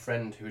speaking to a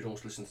friend who had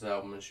also listened to the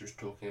album, and she was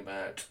talking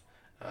about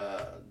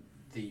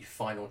the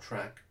final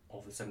track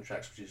of the 7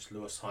 tracks, which is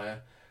Lewis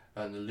Higher,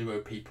 and the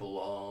Luo people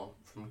are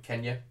from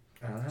Kenya.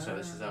 So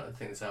I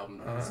think this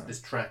album,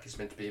 this track is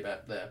meant to be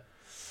about their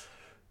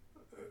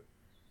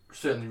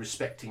certainly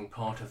respecting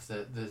part of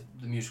the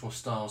musical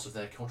styles of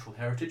their cultural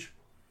heritage.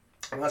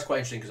 And that's quite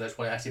interesting because that's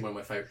actually one of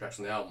my favourite tracks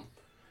on the album,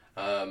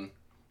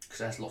 because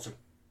it has lots of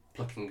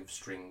plucking of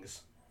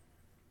strings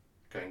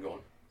going on,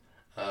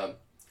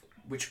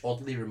 which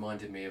oddly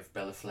reminded me of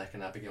Bella Fleck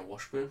and Abigail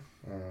Washburn,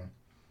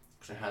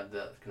 because it had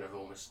that kind of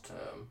almost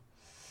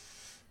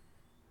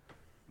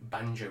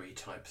banjo-y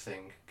type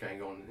thing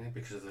going on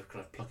because of the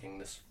kind of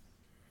pluckingness.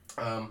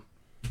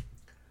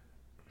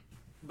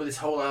 But this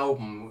whole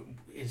album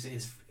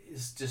is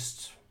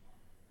just,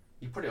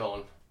 you put it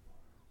on,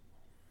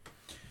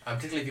 and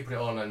particularly if you put it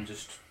on and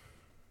just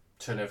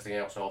turn everything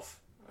else off.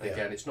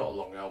 Again, it's not a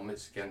long album.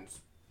 It's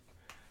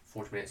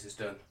 40 minutes is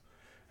done,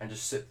 and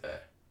just sit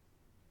there.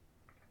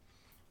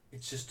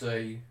 It's just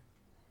a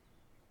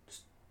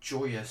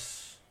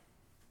joyous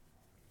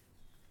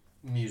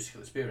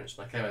musical experience.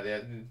 And I came out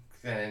there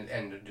end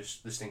and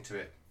just listening to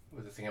it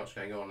with everything else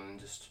going on and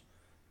just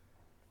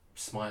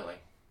smiling.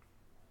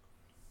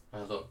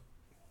 And I thought,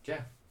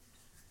 yeah,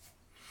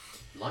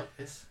 like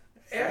this.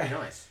 Yeah.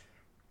 Very nice.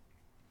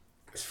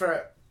 It's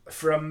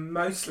for a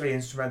mostly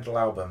instrumental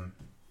album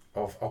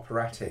of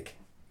operatic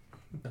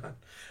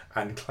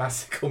and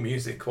classical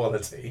music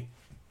quality,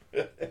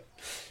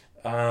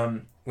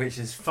 which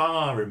is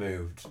far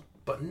removed,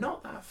 but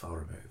not that far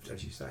removed,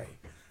 as you say,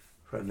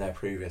 from their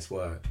previous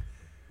work.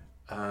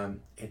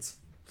 It's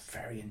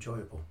very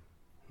enjoyable.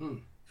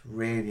 It's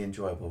really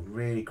enjoyable.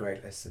 Really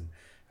great listen.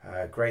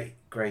 Great.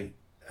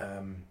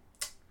 I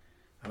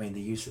mean,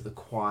 the use of the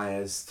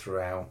choirs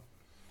throughout.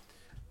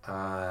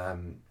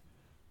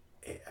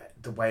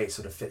 The way it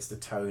sort of fits the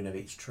tone of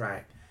each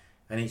track,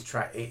 and each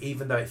track,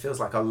 even though it feels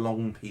like a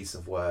long piece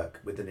of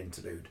work with an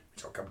interlude,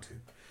 which I'll come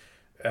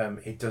to,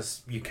 it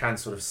does. You can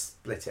sort of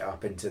split it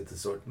up into the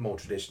sort of more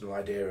traditional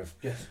idea of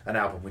an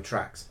album with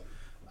tracks,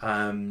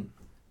 and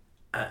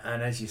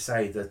as you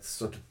say, the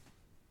sort of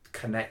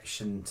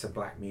connection to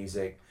black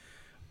music,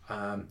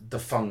 the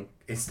funk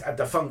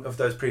of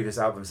those previous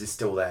albums is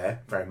still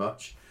there very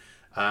much.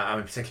 I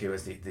mean, particularly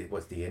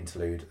was the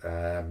interlude.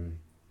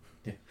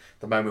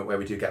 The moment where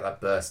we do get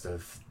that burst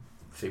of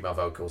female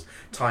vocals.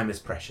 Time is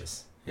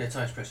precious. Yeah,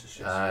 time is precious.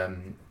 Yes.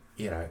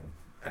 You know,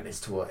 and I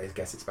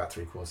guess it's about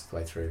 3/4 of the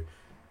way through.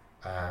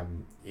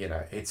 You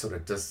know, it sort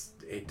of does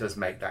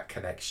make that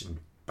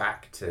connection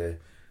back to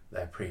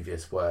their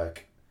previous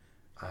work,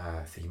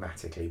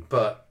 thematically.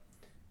 But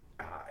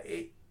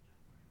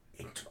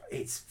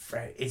it's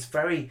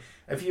very.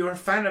 If you're a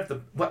fan of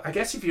the, well, I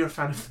guess if you're a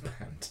fan of the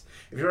band,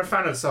 if you're a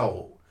fan of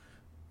Soul,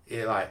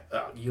 you're like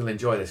you'll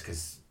enjoy this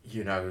because.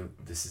 You know,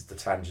 this is the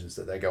tangents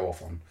that they go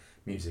off on,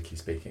 musically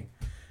speaking.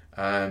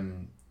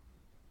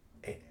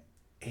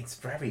 It's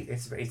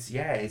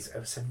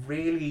a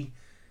really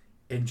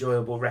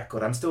enjoyable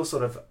record. I'm still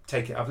sort of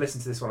I've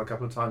listened to this one a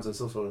couple of times. I'm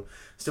still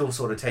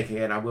sort of taking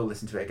it in. I will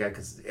listen to it again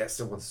because I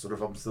still want to sort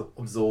of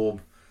absorb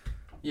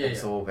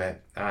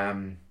it.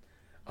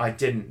 I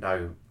didn't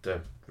know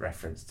the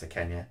reference to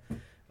Kenya,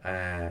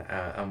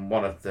 and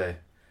one of the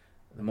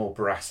more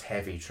brass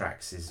heavy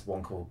tracks is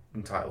one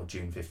entitled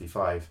June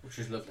 55, which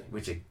is lovely,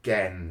 which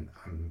again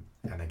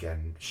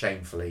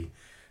shamefully,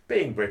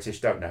 being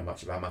British, don't know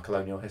much about my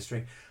colonial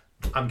history.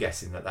 I'm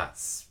guessing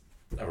that's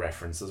a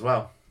reference as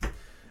well.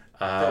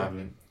 But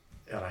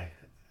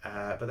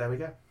there we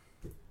go.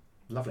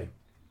 Lovely.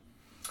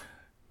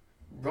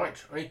 Right,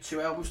 only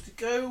 2 albums to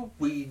go.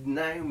 We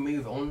now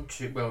move on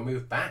to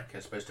move back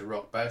as opposed to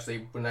rock. But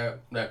actually,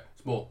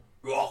 it's more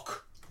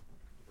rock.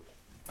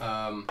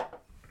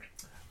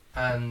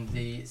 And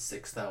the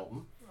 6th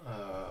album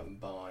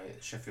by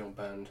Sheffield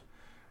band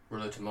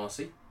Rolo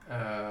Tomasi,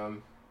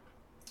 an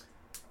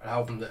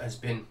album that has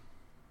been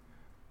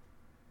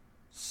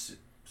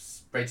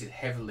rated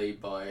heavily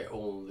by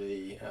all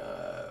the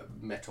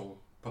metal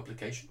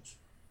publications,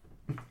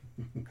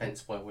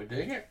 hence why we're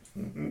doing it.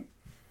 Mm-hmm.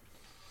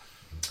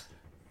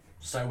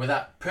 So with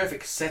that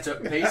perfect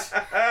setup piece.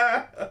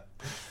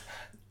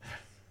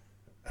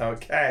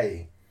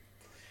 Okay.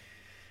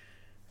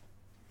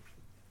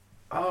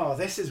 Oh,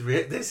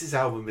 this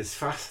album is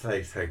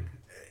fascinating.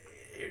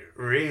 It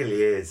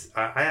really is.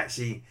 I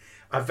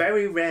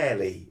very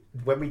rarely,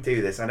 when we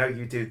do this, I know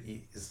you do.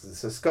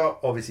 So Scott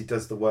obviously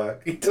does the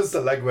work. He does the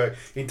legwork.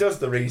 He does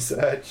the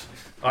research.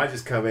 I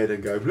just come in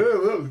and go,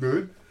 that was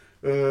good.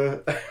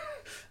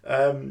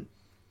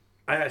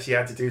 I actually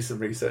had to do some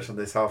research on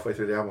this halfway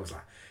through the album,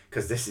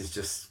 because this is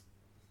just.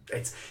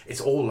 It's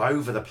all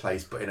over the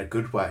place, but in a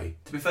good way.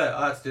 To be fair,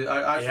 I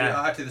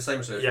had to do the same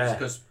research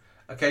because.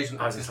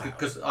 Occasionally,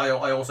 because I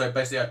also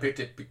basically I picked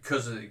it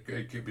because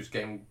it was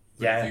getting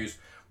reviews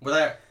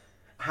without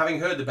having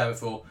heard the band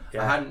before.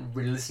 I hadn't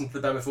really listened to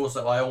the band before,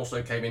 so I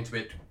also came into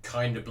it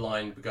kind of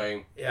blind,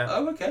 going,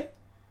 "Oh, okay."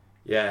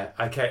 Yeah,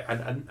 okay,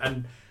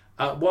 and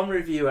one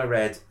review I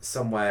read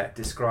somewhere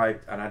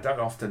described, and I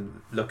don't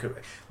often look at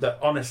that.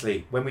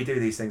 Honestly, when we do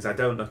these things, I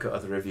don't look at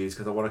other reviews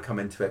because I want to come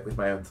into it with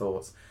my own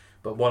thoughts.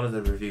 But one of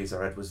the reviews I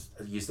read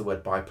used the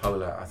word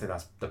bipolar. I think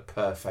that's the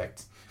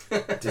perfect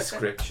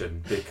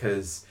description,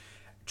 because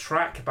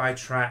track by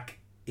track,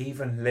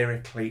 even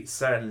lyrically,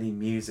 certainly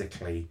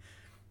musically,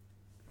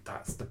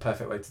 that's the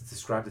perfect way to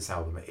describe this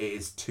album. It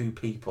is 2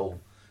 people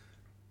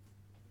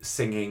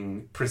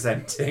singing,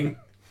 presenting,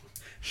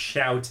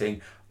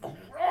 shouting,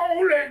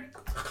 rolling.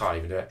 I can't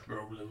even do it.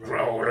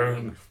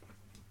 Rolling.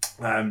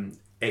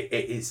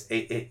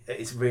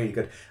 It's really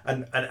good,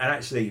 and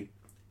actually,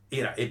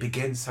 you know, it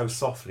begins so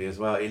softly as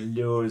well. It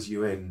lures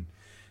you in.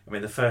 I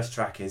mean, the first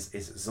track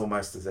is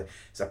almost as a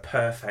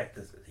perfect,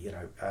 you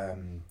know.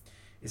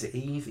 Is it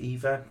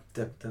Eva,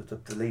 the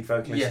lead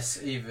vocalist?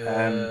 Yes,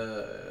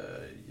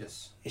 Eva.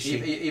 Yes,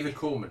 Eva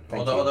Corman.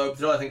 Although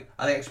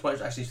I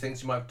actually think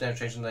she might have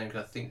changed the name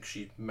because I think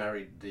she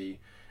married the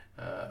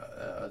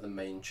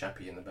main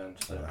chappie in the band.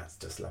 So that's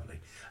just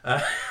lovely.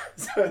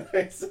 So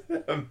there's,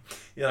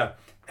 you know,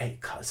 it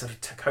sort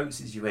of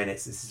coaxes you in.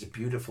 This is a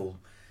beautiful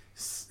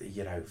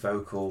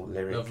vocal,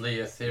 lyric. Lovely,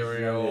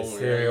 ethereal.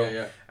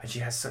 Yeah. And she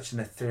has such an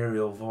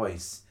ethereal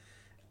voice.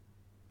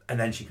 And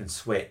then she can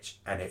switch,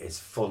 and it is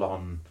full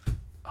on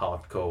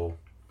hardcore,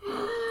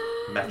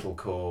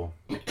 metalcore,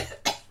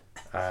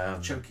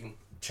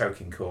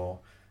 choking core.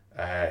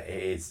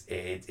 It's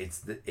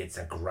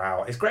a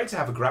growl. It's great to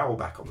have a growl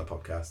back on the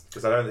podcast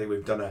because I don't think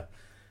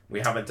we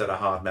haven't done a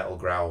hard metal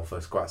growl for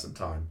quite some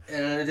time.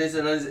 And it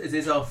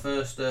is our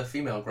first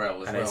female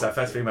growl as well. And it's our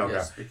first female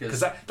growl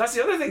because that's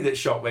the other thing that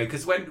shocked me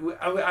because when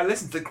I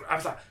listened to, I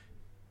was like,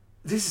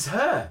 this is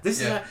her. This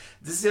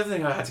is the other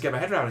thing I had to get my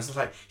head around. It's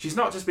like she's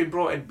not just been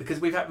brought in because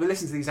we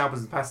listened to these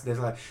albums in the past and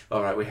they're like,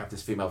 all right, we have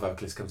this female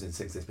vocalist comes in and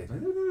sings this bit.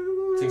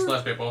 Sings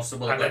nice bit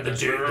possible. And then the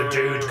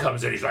dude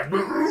comes in. He's like,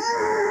 although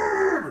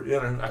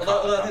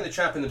I think the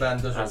chap in the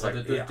band does also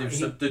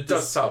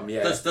does some. He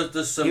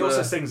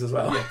also sings as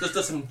well. Yeah,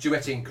 does some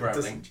duetting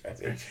growling.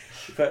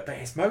 But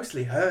it's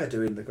mostly her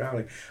doing the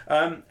growling.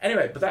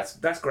 Anyway, but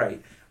that's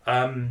great.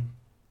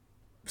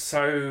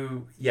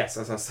 So yes,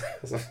 as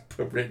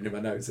I've written in my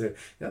notes here,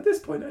 at this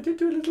point I did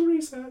do a little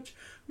research,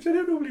 which I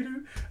don't normally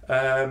do.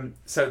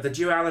 So the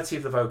duality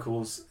of the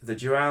vocals, the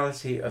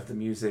duality of the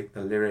music,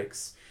 the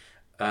lyrics,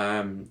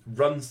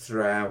 runs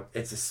throughout.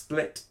 It's a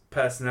split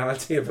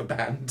personality of a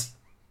band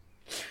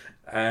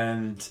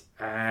and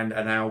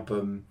an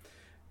album,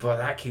 but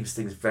that keeps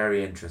things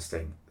very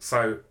interesting.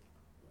 So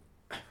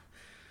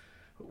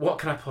what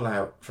can I pull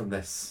out from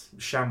this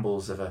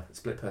shambles of a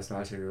split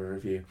personality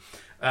review?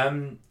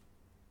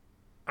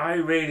 I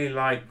really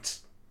liked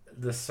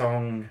the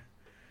song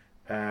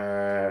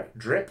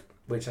Drip,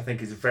 which I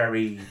think is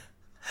very...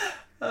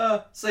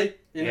 See,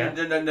 you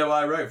know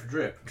I wrote for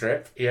Drip.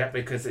 Drip, yeah,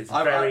 because it's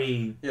I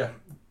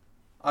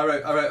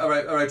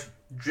wrote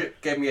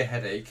Drip gave me a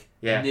headache.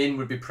 Yeah. Nin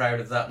would be proud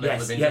of that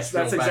level of industrial Yes,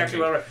 that's exactly banging.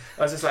 what I wrote.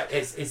 I was just like,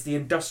 it's the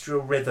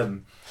industrial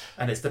rhythm,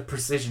 and it's the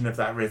precision of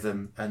that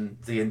rhythm, and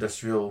the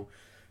industrial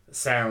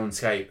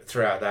soundscape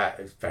throughout that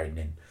is very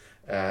Nin.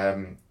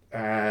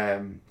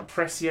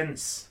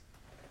 Prescience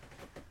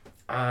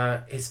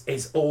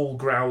is all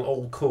growl,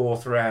 all core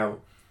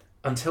throughout,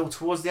 until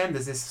towards the end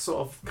there's this sort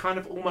of kind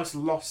of almost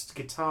lost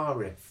guitar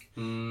riff.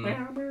 And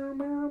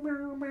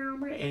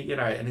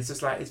it's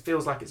just like, it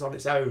feels like it's on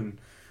its own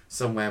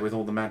somewhere with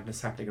all the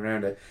madness happening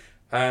around it.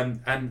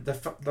 And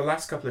the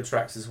last couple of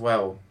tracks as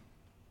well,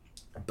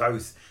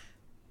 both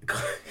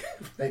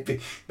maybe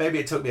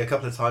it took me a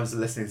couple of times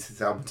listening to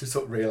this album to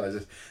sort of realise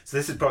this. So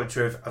this is probably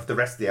true of the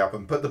rest of the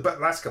album, but the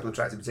last couple of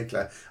tracks in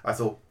particular I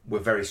thought were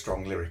very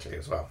strong lyrically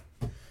as well.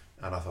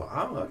 And I thought,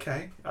 oh,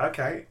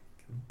 okay,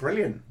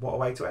 brilliant, what a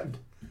way to end.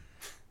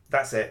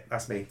 That's it,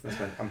 that's me,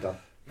 I'm done.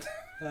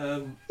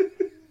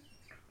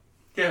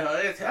 Yeah,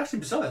 it's actually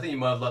bizarre. I think you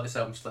might have liked this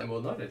album slightly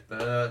more than I did.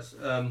 But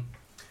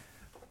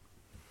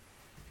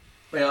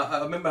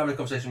I remember having a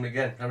conversation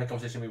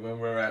when we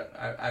were out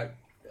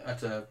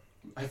at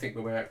I think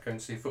when we were out going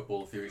to see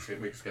football a few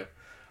weeks ago.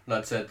 And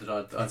I'd said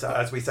that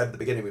as we said at the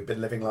beginning, we've been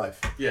living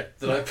life. Yeah,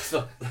 that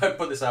I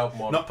put this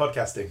album on. Not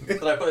podcasting.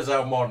 That I put this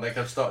album on and they kind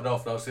of started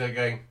off and I was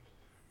going,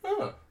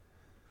 oh,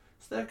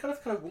 so they're kind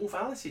of Wolf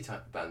Alice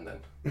type of band then.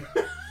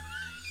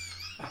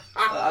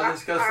 And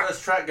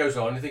this track goes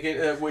on, you're thinking,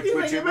 which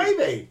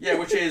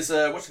is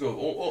what's it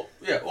called?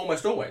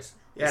 Almost always.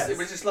 Yes.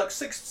 Which is like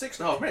six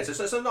and a half minutes.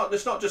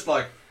 It's not just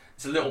like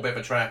it's a little bit of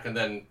a track and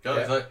then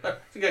goes. Yeah.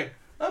 It's going,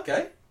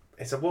 okay.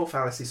 It's a Wolf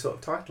Alice sort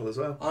of title as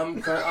well.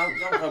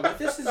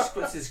 This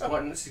is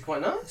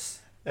quite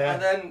nice. Yeah.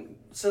 And then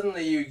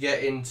suddenly you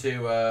get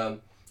into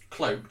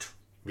Cloaked.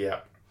 Yeah.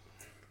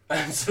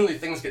 And suddenly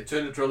things get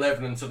turned up to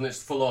 11 and suddenly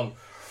it's full on.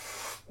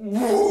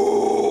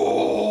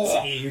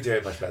 You do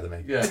it much better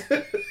than me. Yeah.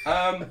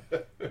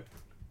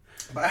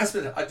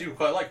 But I do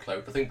quite like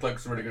Cloaked. I think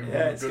Cloaked's a really good.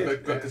 Yeah, it's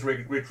good. Cloaked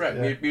really great track.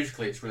 Yeah.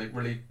 Musically, it's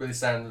really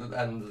sound,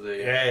 and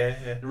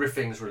the the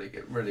riffing's really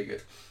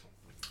good.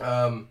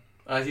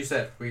 As you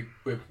said,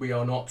 we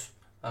are not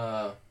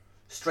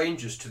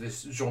strangers to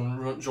this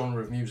genre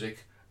of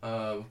music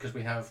because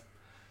we have,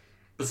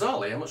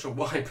 bizarrely, I'm not sure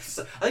why,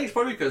 but I think it's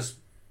probably because,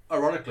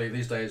 ironically,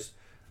 these days,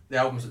 the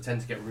albums that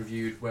tend to get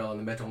reviewed well in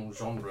the metal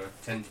genre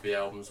tend to be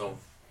albums of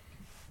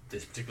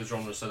this particular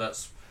genre, so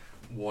that's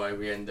why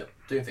we end up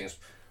doing things.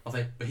 I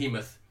think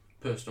Behemoth,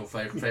 personal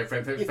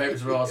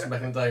favourites of ours from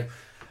back in the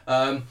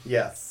day.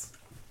 Yes.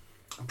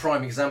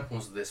 Prime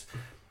examples of this.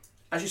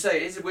 As you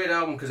say, it's a weird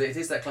album because it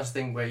is that classic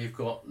thing where you've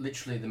got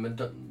literally the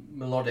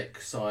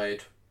melodic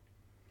side,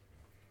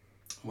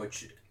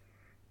 which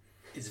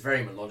is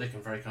very melodic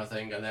and very kind of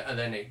thing, and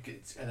then it's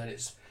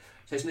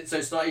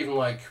not even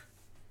like,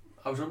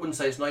 I wouldn't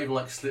say it's not even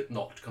like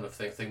Slipknot kind of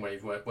thing where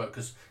you've worked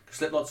because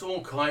Slipknot's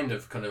all kind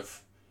of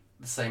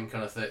the same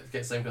kind of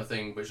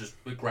thing, but just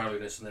with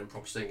growliness and then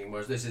proper singing.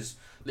 Whereas this is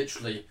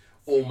literally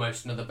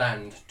almost another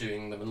band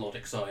doing the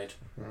melodic side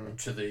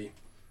to the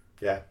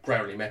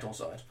growly metal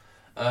side.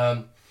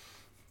 I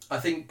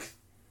think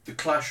the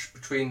clash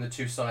between the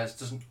two sides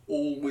doesn't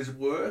always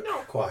work.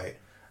 Not quite.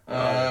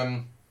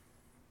 And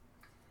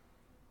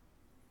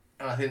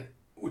I think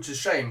which is a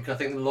shame because I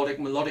think the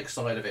melodic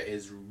side of it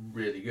is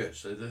really good.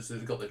 So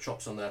they've got the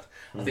chops on that.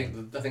 I think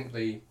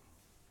the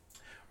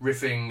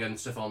riffing and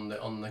stuff on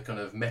the kind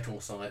of metal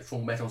side,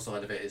 full metal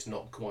side of it, is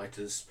not quite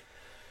as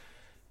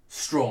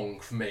strong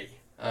for me.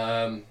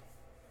 So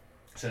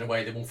in a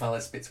way, the Wolf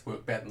Alice bits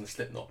work better than the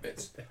Slipknot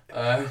bits.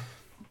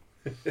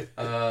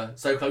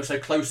 So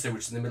Closer,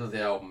 which is in the middle of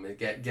the album,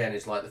 again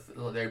is like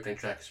the opening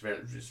track is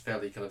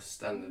fairly kind of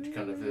standard,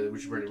 kind of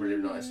which is really really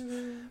nice.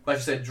 But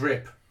as you said,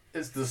 Drip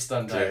is the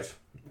standout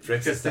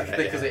because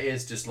it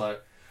is just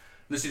like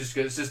this is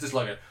just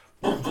like a.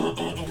 You're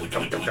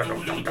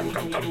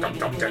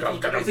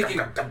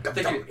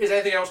thinking, is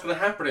anything else going to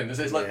happen in this?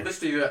 It's like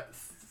literally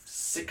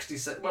 60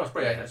 seconds. Well, it's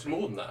probably it's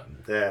more than that.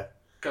 Yeah.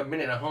 Got a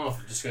minute and a half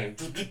of just going.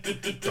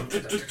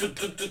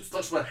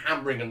 That's like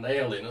hammering a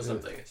nail in or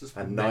something. It's just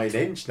a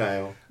 9-inch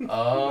nail.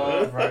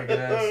 Oh, very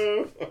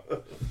good.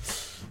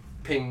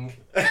 Ping.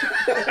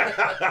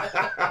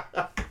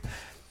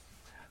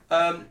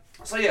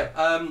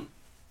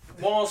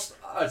 Whilst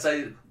I'd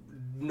say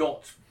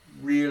not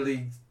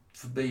really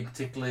for me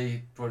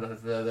particularly,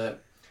 it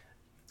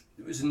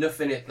was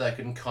enough in it that I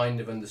can kind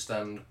of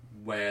understand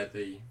where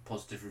the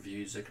positive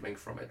reviews are coming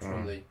from it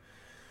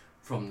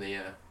from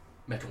the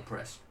metal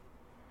press.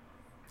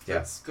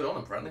 Yes. Good on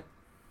them, apparently.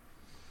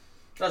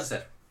 As I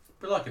said,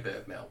 we like a bit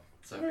of metal.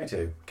 So me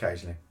too,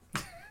 occasionally.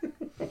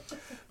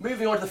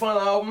 Moving on to the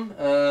final album.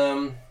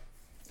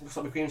 Looks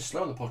like we're getting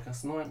slow on the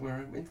podcast tonight.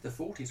 We're into the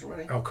 40s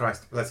already. Oh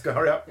Christ! Let's go.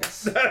 Hurry up.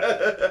 Yes.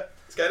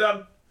 Let's get it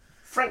done.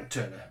 Frank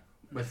Turner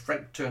with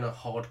Frank Turner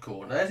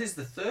Hardcore. Now, this is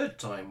the third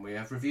time we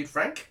have reviewed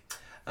Frank.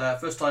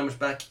 First time was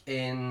back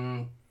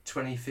in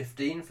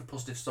 2015 for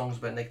Positive Songs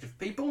About Negative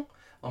People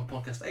on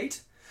podcast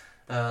 8.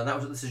 That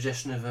was at the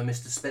suggestion of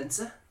Mr.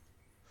 Spencer,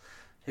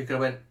 who kind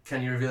of went,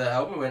 "Can you review that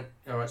album?" I went,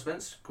 "All right,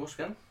 Spence, of course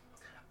we can."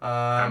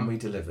 And we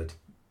delivered.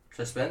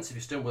 So Spence, if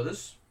you're still with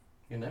us,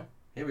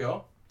 here we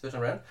are, third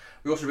time around.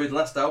 We also reviewed the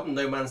last album,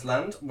 No Man's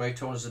Land, where he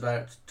told us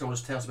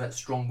tales about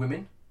strong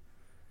women.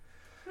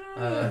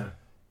 That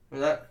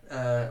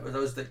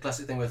was the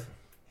classic thing with,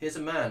 here's a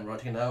man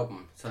writing an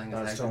album telling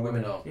us how strong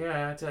women are.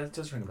 Yeah, it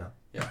does ring a bell.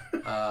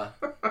 Yeah,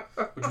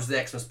 which was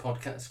the Xmas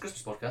podcast,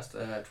 Christmas podcast,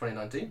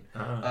 2019.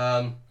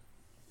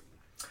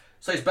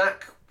 So he's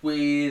back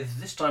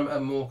with this time a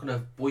more kind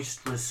of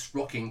boisterous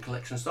rocking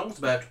collection of songs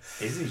about.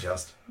 Is he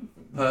just?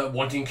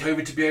 Wanting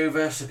COVID to be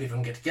over so people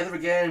can get together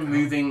again,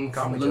 moving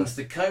from London to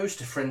the coast,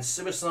 a friend's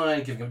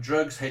suicide, giving up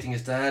drugs, hating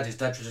his dad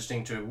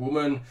transitioning to a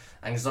woman,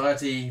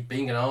 anxiety,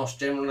 being an arse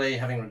generally,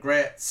 having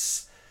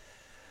regrets,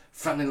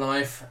 family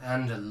life,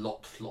 and a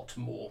lot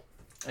more.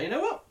 And you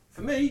know what?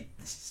 For me,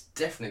 this is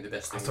definitely the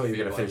best thing. I thought you were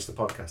going to finish the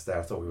podcast there.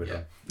 I thought we were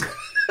done.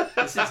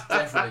 This is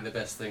definitely the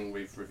best thing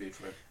we've reviewed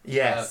from him.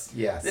 Yes.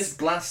 This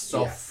blasts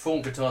off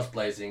full guitars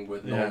blazing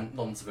with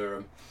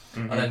non-severum.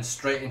 And then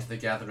straight into The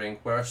Gathering,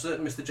 where a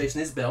certain Mr. Jason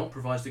Isbell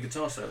provides the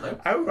guitar solo.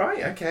 Oh,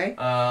 right, okay.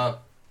 And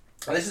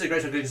this is a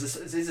great song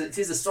because it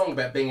is a song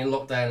about being in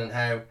lockdown and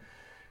how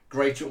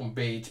great it will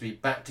be to be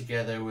back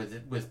together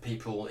with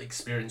people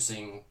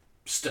experiencing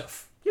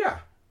stuff. Yeah.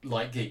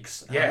 Like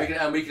gigs. Yeah.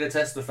 And we can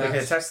attest to the fact. We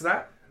can attest to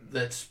that.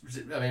 That,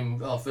 I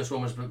mean, our first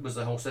one was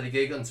the whole steady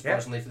gig,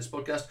 unsurprisingly, for this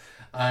podcast,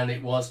 and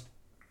it was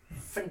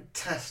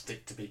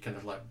fantastic to be kind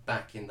of like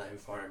back in that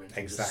environment.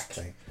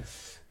 Exactly.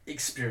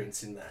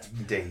 Experiencing that.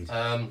 Indeed.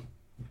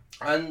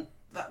 And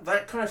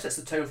that kind of sets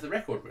the tone for the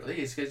record, really.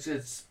 It's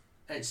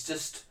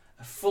just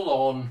a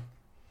full-on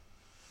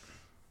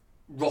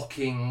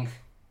rocking,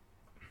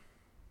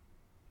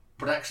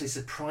 but actually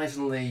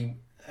surprisingly,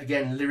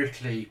 again,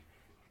 lyrically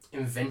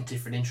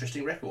inventive and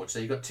interesting record. So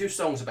you've got two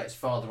songs about his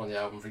father on the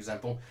album, for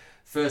example.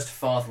 First,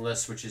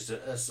 Fatherless, which is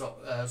a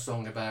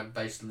song about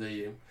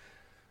basically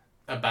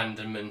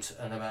abandonment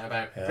and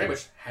about pretty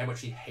much how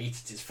much he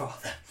hated his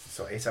father.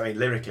 So I mean,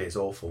 lyrically, it's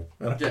awful.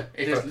 Yeah,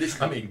 it is.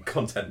 Literally, I mean,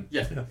 content.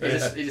 Yeah,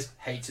 he just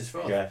hates his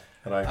father. Yeah,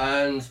 hello.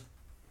 And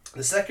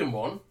the second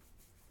one,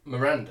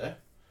 Miranda,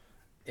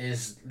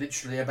 is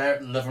literally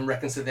about love and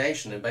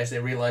reconciliation, and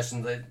basically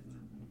realization that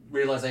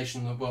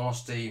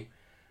whilst he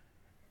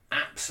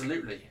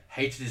absolutely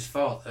hated his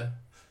father,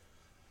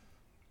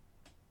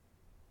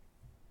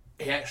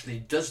 he actually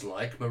does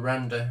like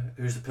Miranda,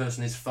 who's the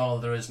person his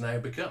father has now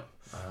become.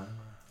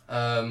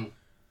 And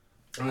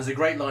there's a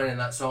great line in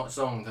that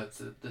song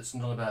that's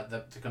not about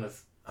the kind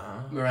of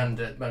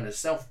Miranda's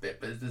self bit,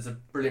 but there's a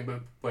brilliant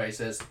bit where he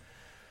says,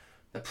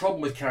 "The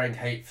problem with carrying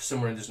hate for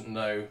someone who doesn't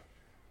know,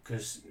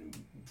 because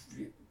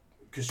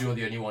you're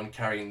the only one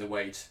carrying the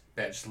weight,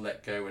 better just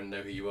let go and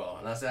know who you are."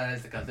 And that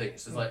is the kind of thing.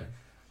 It's like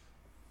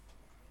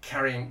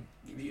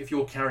if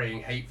you're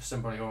carrying hate for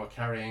somebody or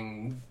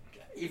carrying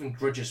even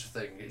grudges for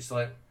things, it's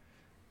like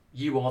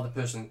you are the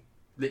person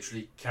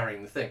literally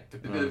carrying the thing.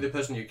 The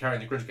person you're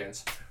carrying the grudge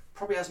against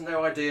probably has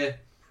no idea,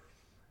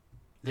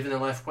 living their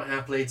life quite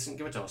happily, doesn't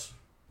give a toss.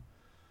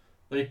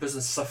 The only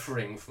person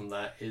suffering from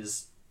that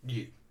is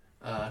you.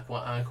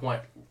 I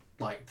quite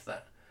liked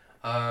that.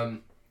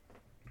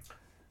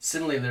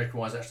 Similarly,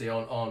 lyric-wise, actually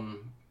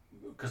on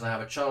because I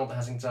have a child that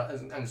has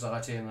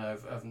anxiety, and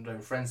I've known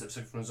friends that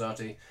suffer from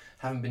anxiety,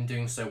 haven't been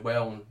doing so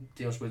well, and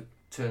deals with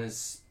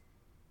Turner's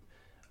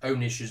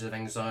own issues of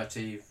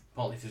anxiety,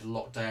 partly through the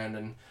lockdown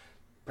and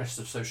pressures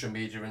of social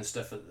media and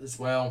stuff as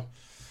well,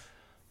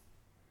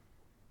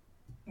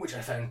 which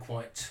I found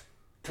quite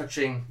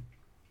touching.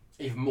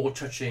 Even more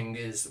touching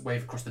is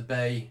Wave Across the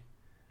Bay,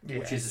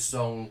 which is a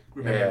song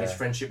remembering his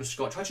friendship with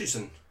Scott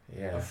Hutchison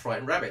of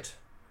Frightened Rabbit.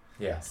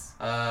 Yes.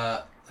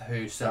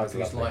 Who sent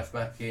his life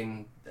back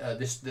in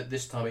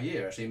this time of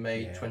year, actually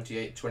May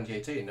 28,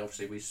 2018.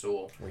 Obviously, we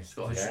saw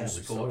Scott Hutchison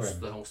supports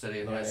the whole Steady,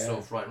 and I saw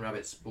Frightened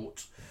Rabbit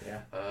support the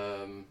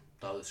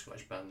other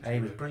Scottish band. He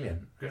was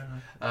brilliant.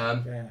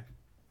 And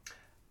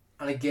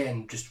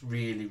again, just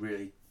really,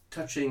 really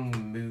touching,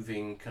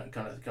 moving kind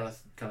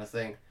of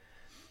thing.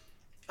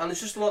 And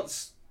there's just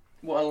lots.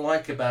 What I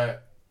like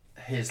about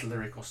his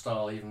lyrical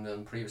style, even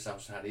than previous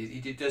albums had,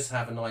 he does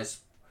have a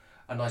nice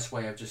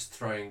way of just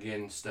throwing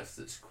in stuff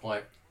that's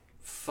quite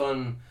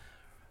fun,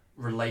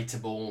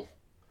 relatable.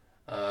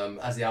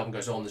 As the album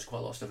goes on, there's quite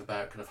a lot of stuff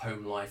about kind of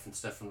home life and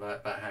stuff, and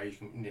about how you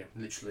can,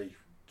 literally,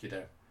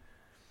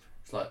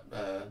 it's like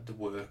the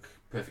work,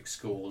 perfect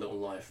school, little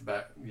life,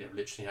 about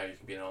literally how you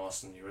can be an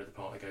arse, and your other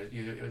partner goes,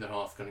 your other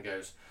half kind of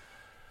goes,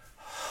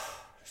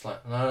 it's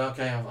like, no,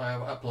 okay,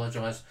 I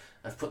apologise.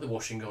 I've put the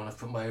washing on. I've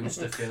put my own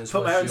stuff in as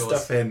well as yours.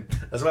 Stuff in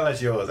as well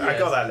as yours. Yes. I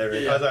got that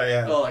lyric. Yeah. I thought,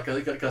 Oh, that kind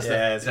of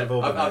stuff.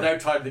 I've now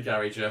tidied the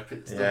garage up.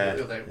 It's yeah.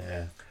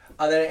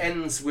 And then it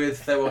ends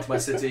with "Farewell to My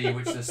City,"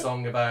 which is a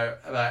song about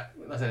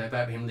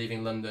him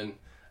leaving London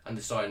and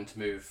deciding to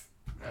move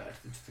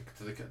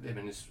him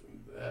and his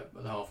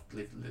other half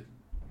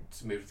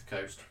to move to the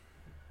coast.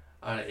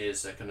 And it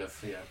is a kind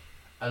of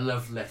a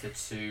love letter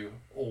to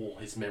all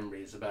his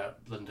memories about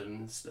London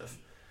and stuff.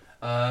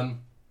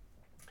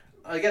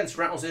 Again, this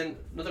rattles in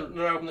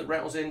another album that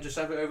rattles in just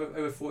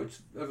over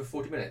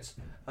 40 minutes.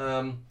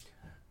 I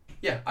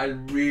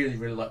really,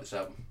 really like this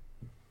album.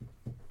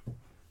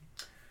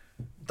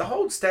 The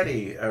Hold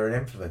Steady are an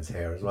influence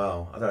here as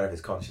well. I don't know if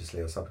it's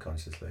consciously or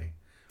subconsciously,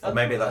 or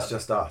maybe that's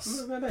just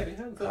us. Maybe.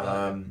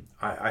 I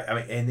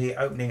mean, in the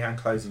opening and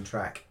closing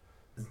track,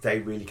 they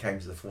really came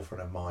to the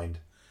forefront of mind.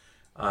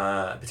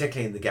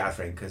 Particularly in The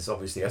Gathering, because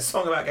obviously a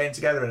song about getting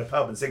together in a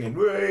pub and singing,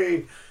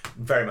 "Whee!"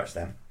 Very much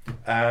them.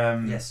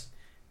 Yes.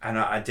 And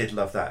I did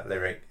love that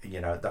lyric,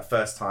 that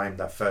first time,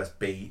 that first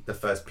beat, the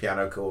first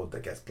piano chord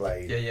that gets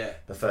played,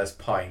 the first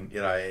pint,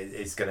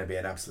 it's going to be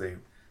an absolute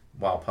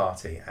wild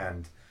party.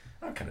 And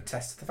I can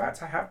attest to the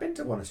fact I have been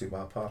to one or two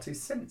wild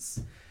parties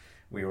since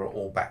we were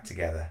all back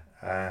together.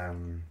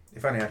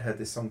 If only I'd heard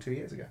this song 2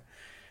 years ago.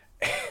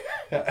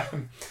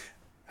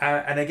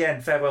 And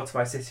again, Farewell to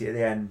My City at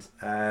the end,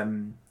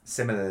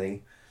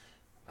 similarly,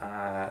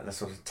 the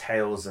sort of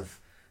tales of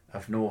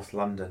North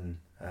London,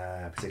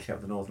 particularly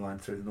up the Northern Line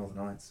through the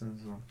Northern Lights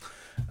as well.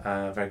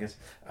 Very good.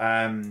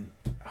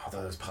 Although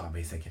there was part of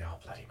me thinking, oh,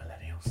 bloody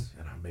millennials,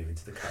 moving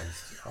to the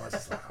coast. I was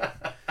just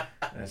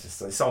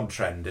like, it's on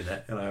trend, isn't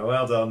it?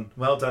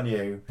 Well done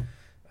you.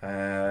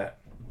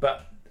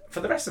 But for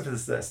the rest of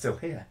us that are still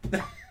here,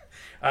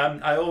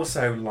 I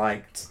also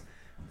liked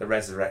The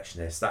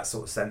Resurrectionists, that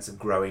sort of sense of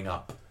growing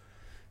up.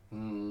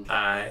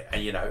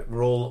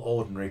 We're all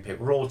ordinary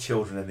people. We're all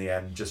children in the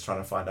end, just trying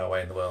to find our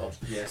way in the world.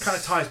 Yes. Kind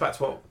of ties back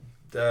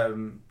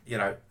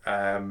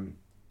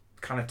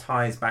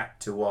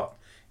to what,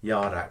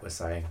 Yardak was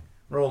saying.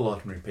 We're all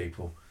ordinary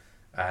people,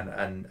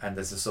 and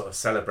there's a sort of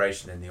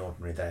celebration in the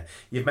ordinary there.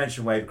 You've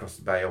mentioned Wave Across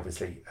the Bay,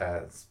 obviously.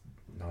 It's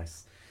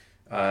nice,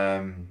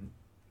 and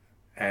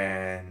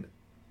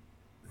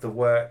the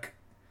work.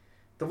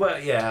 It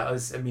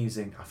was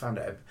amusing. I found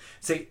it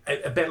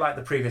a bit like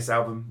the previous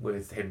album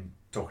with him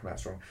talking about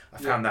Strong. I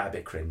found that a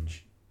bit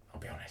cringe. I'll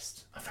be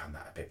honest. I found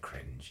that a bit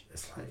cringe.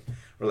 It's like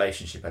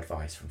relationship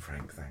advice from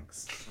Frank.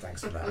 Thanks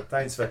for that.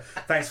 thanks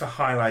for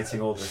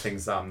highlighting all the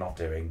things that I'm not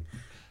doing,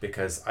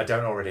 because I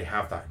don't already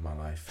have that in my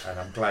life, and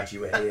I'm glad you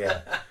were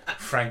here,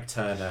 Frank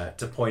Turner,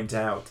 to point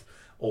out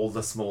all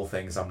the small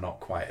things I'm not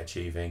quite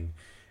achieving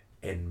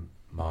in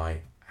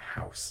my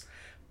house.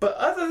 But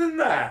other than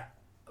that,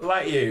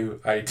 like you,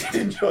 I did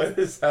enjoy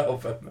this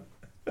album.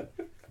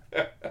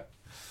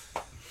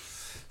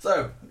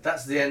 So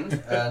that's the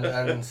end,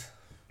 and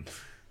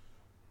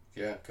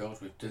yeah, God,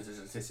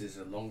 this is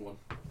a long one.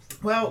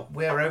 Well,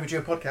 we're overdue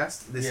a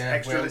podcast. This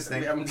extra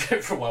listening. We haven't done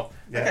it for a while.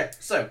 Yeah. Okay,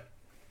 so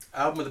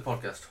album of the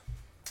podcast.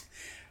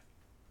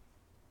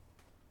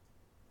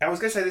 I was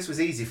going to say this was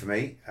easy for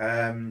me,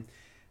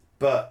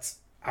 but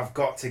I've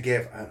got to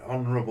give an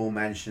honourable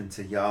mention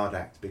to Yard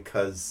Act,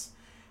 because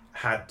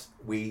had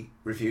we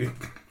reviewed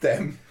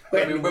them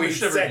when we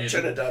should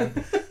have done,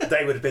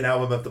 they would have been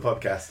album of the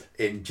podcast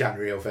in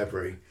January or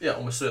February. Yeah,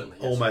 almost certainly.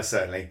 Yes. Almost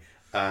certainly.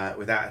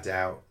 Without a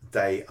doubt,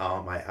 they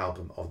are my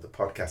album of the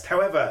podcast.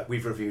 However,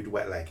 we've reviewed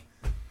Wet Leg,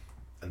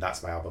 and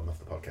that's my album of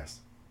the podcast.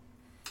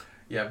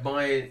 Yeah,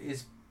 mine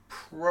is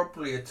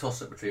probably a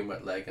toss-up between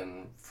Wet Leg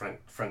and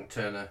Frank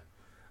Turner.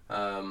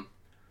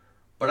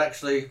 But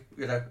actually,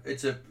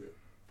 it's a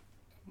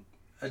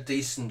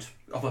decent...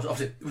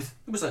 Obviously, it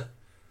was a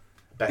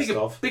Best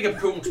of. Bigger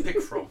pool to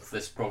pick from for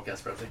this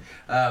broadcast, perhaps.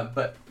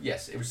 But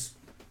yes, it was.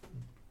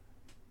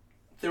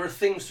 There are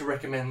things to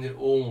recommend in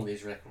all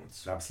these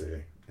records.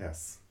 Absolutely,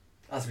 yes.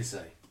 As we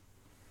say.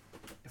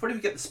 If only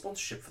we get the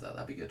sponsorship for that,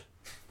 that'd be good.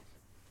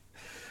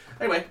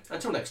 Anyway,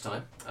 until next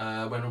time,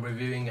 when we're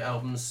reviewing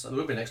albums, there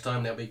will be next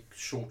time, there'll be a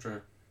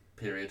shorter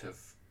period of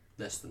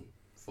less than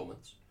 4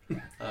 months.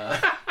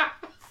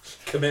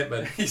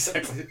 Commitment.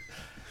 Exactly.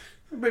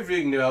 We're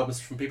reviewing new albums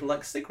from people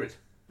like Sigrid.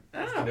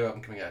 That's the new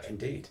album coming out.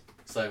 Indeed.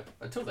 So,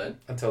 until then.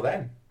 Until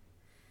then.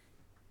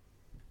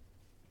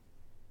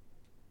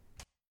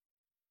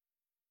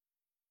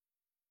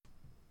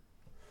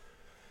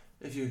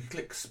 If you could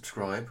click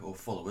subscribe or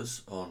follow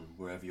us on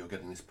wherever you're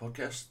getting this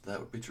podcast, that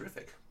would be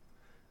terrific.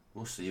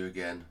 We'll see you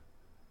again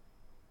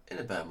in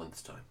about a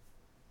month's time.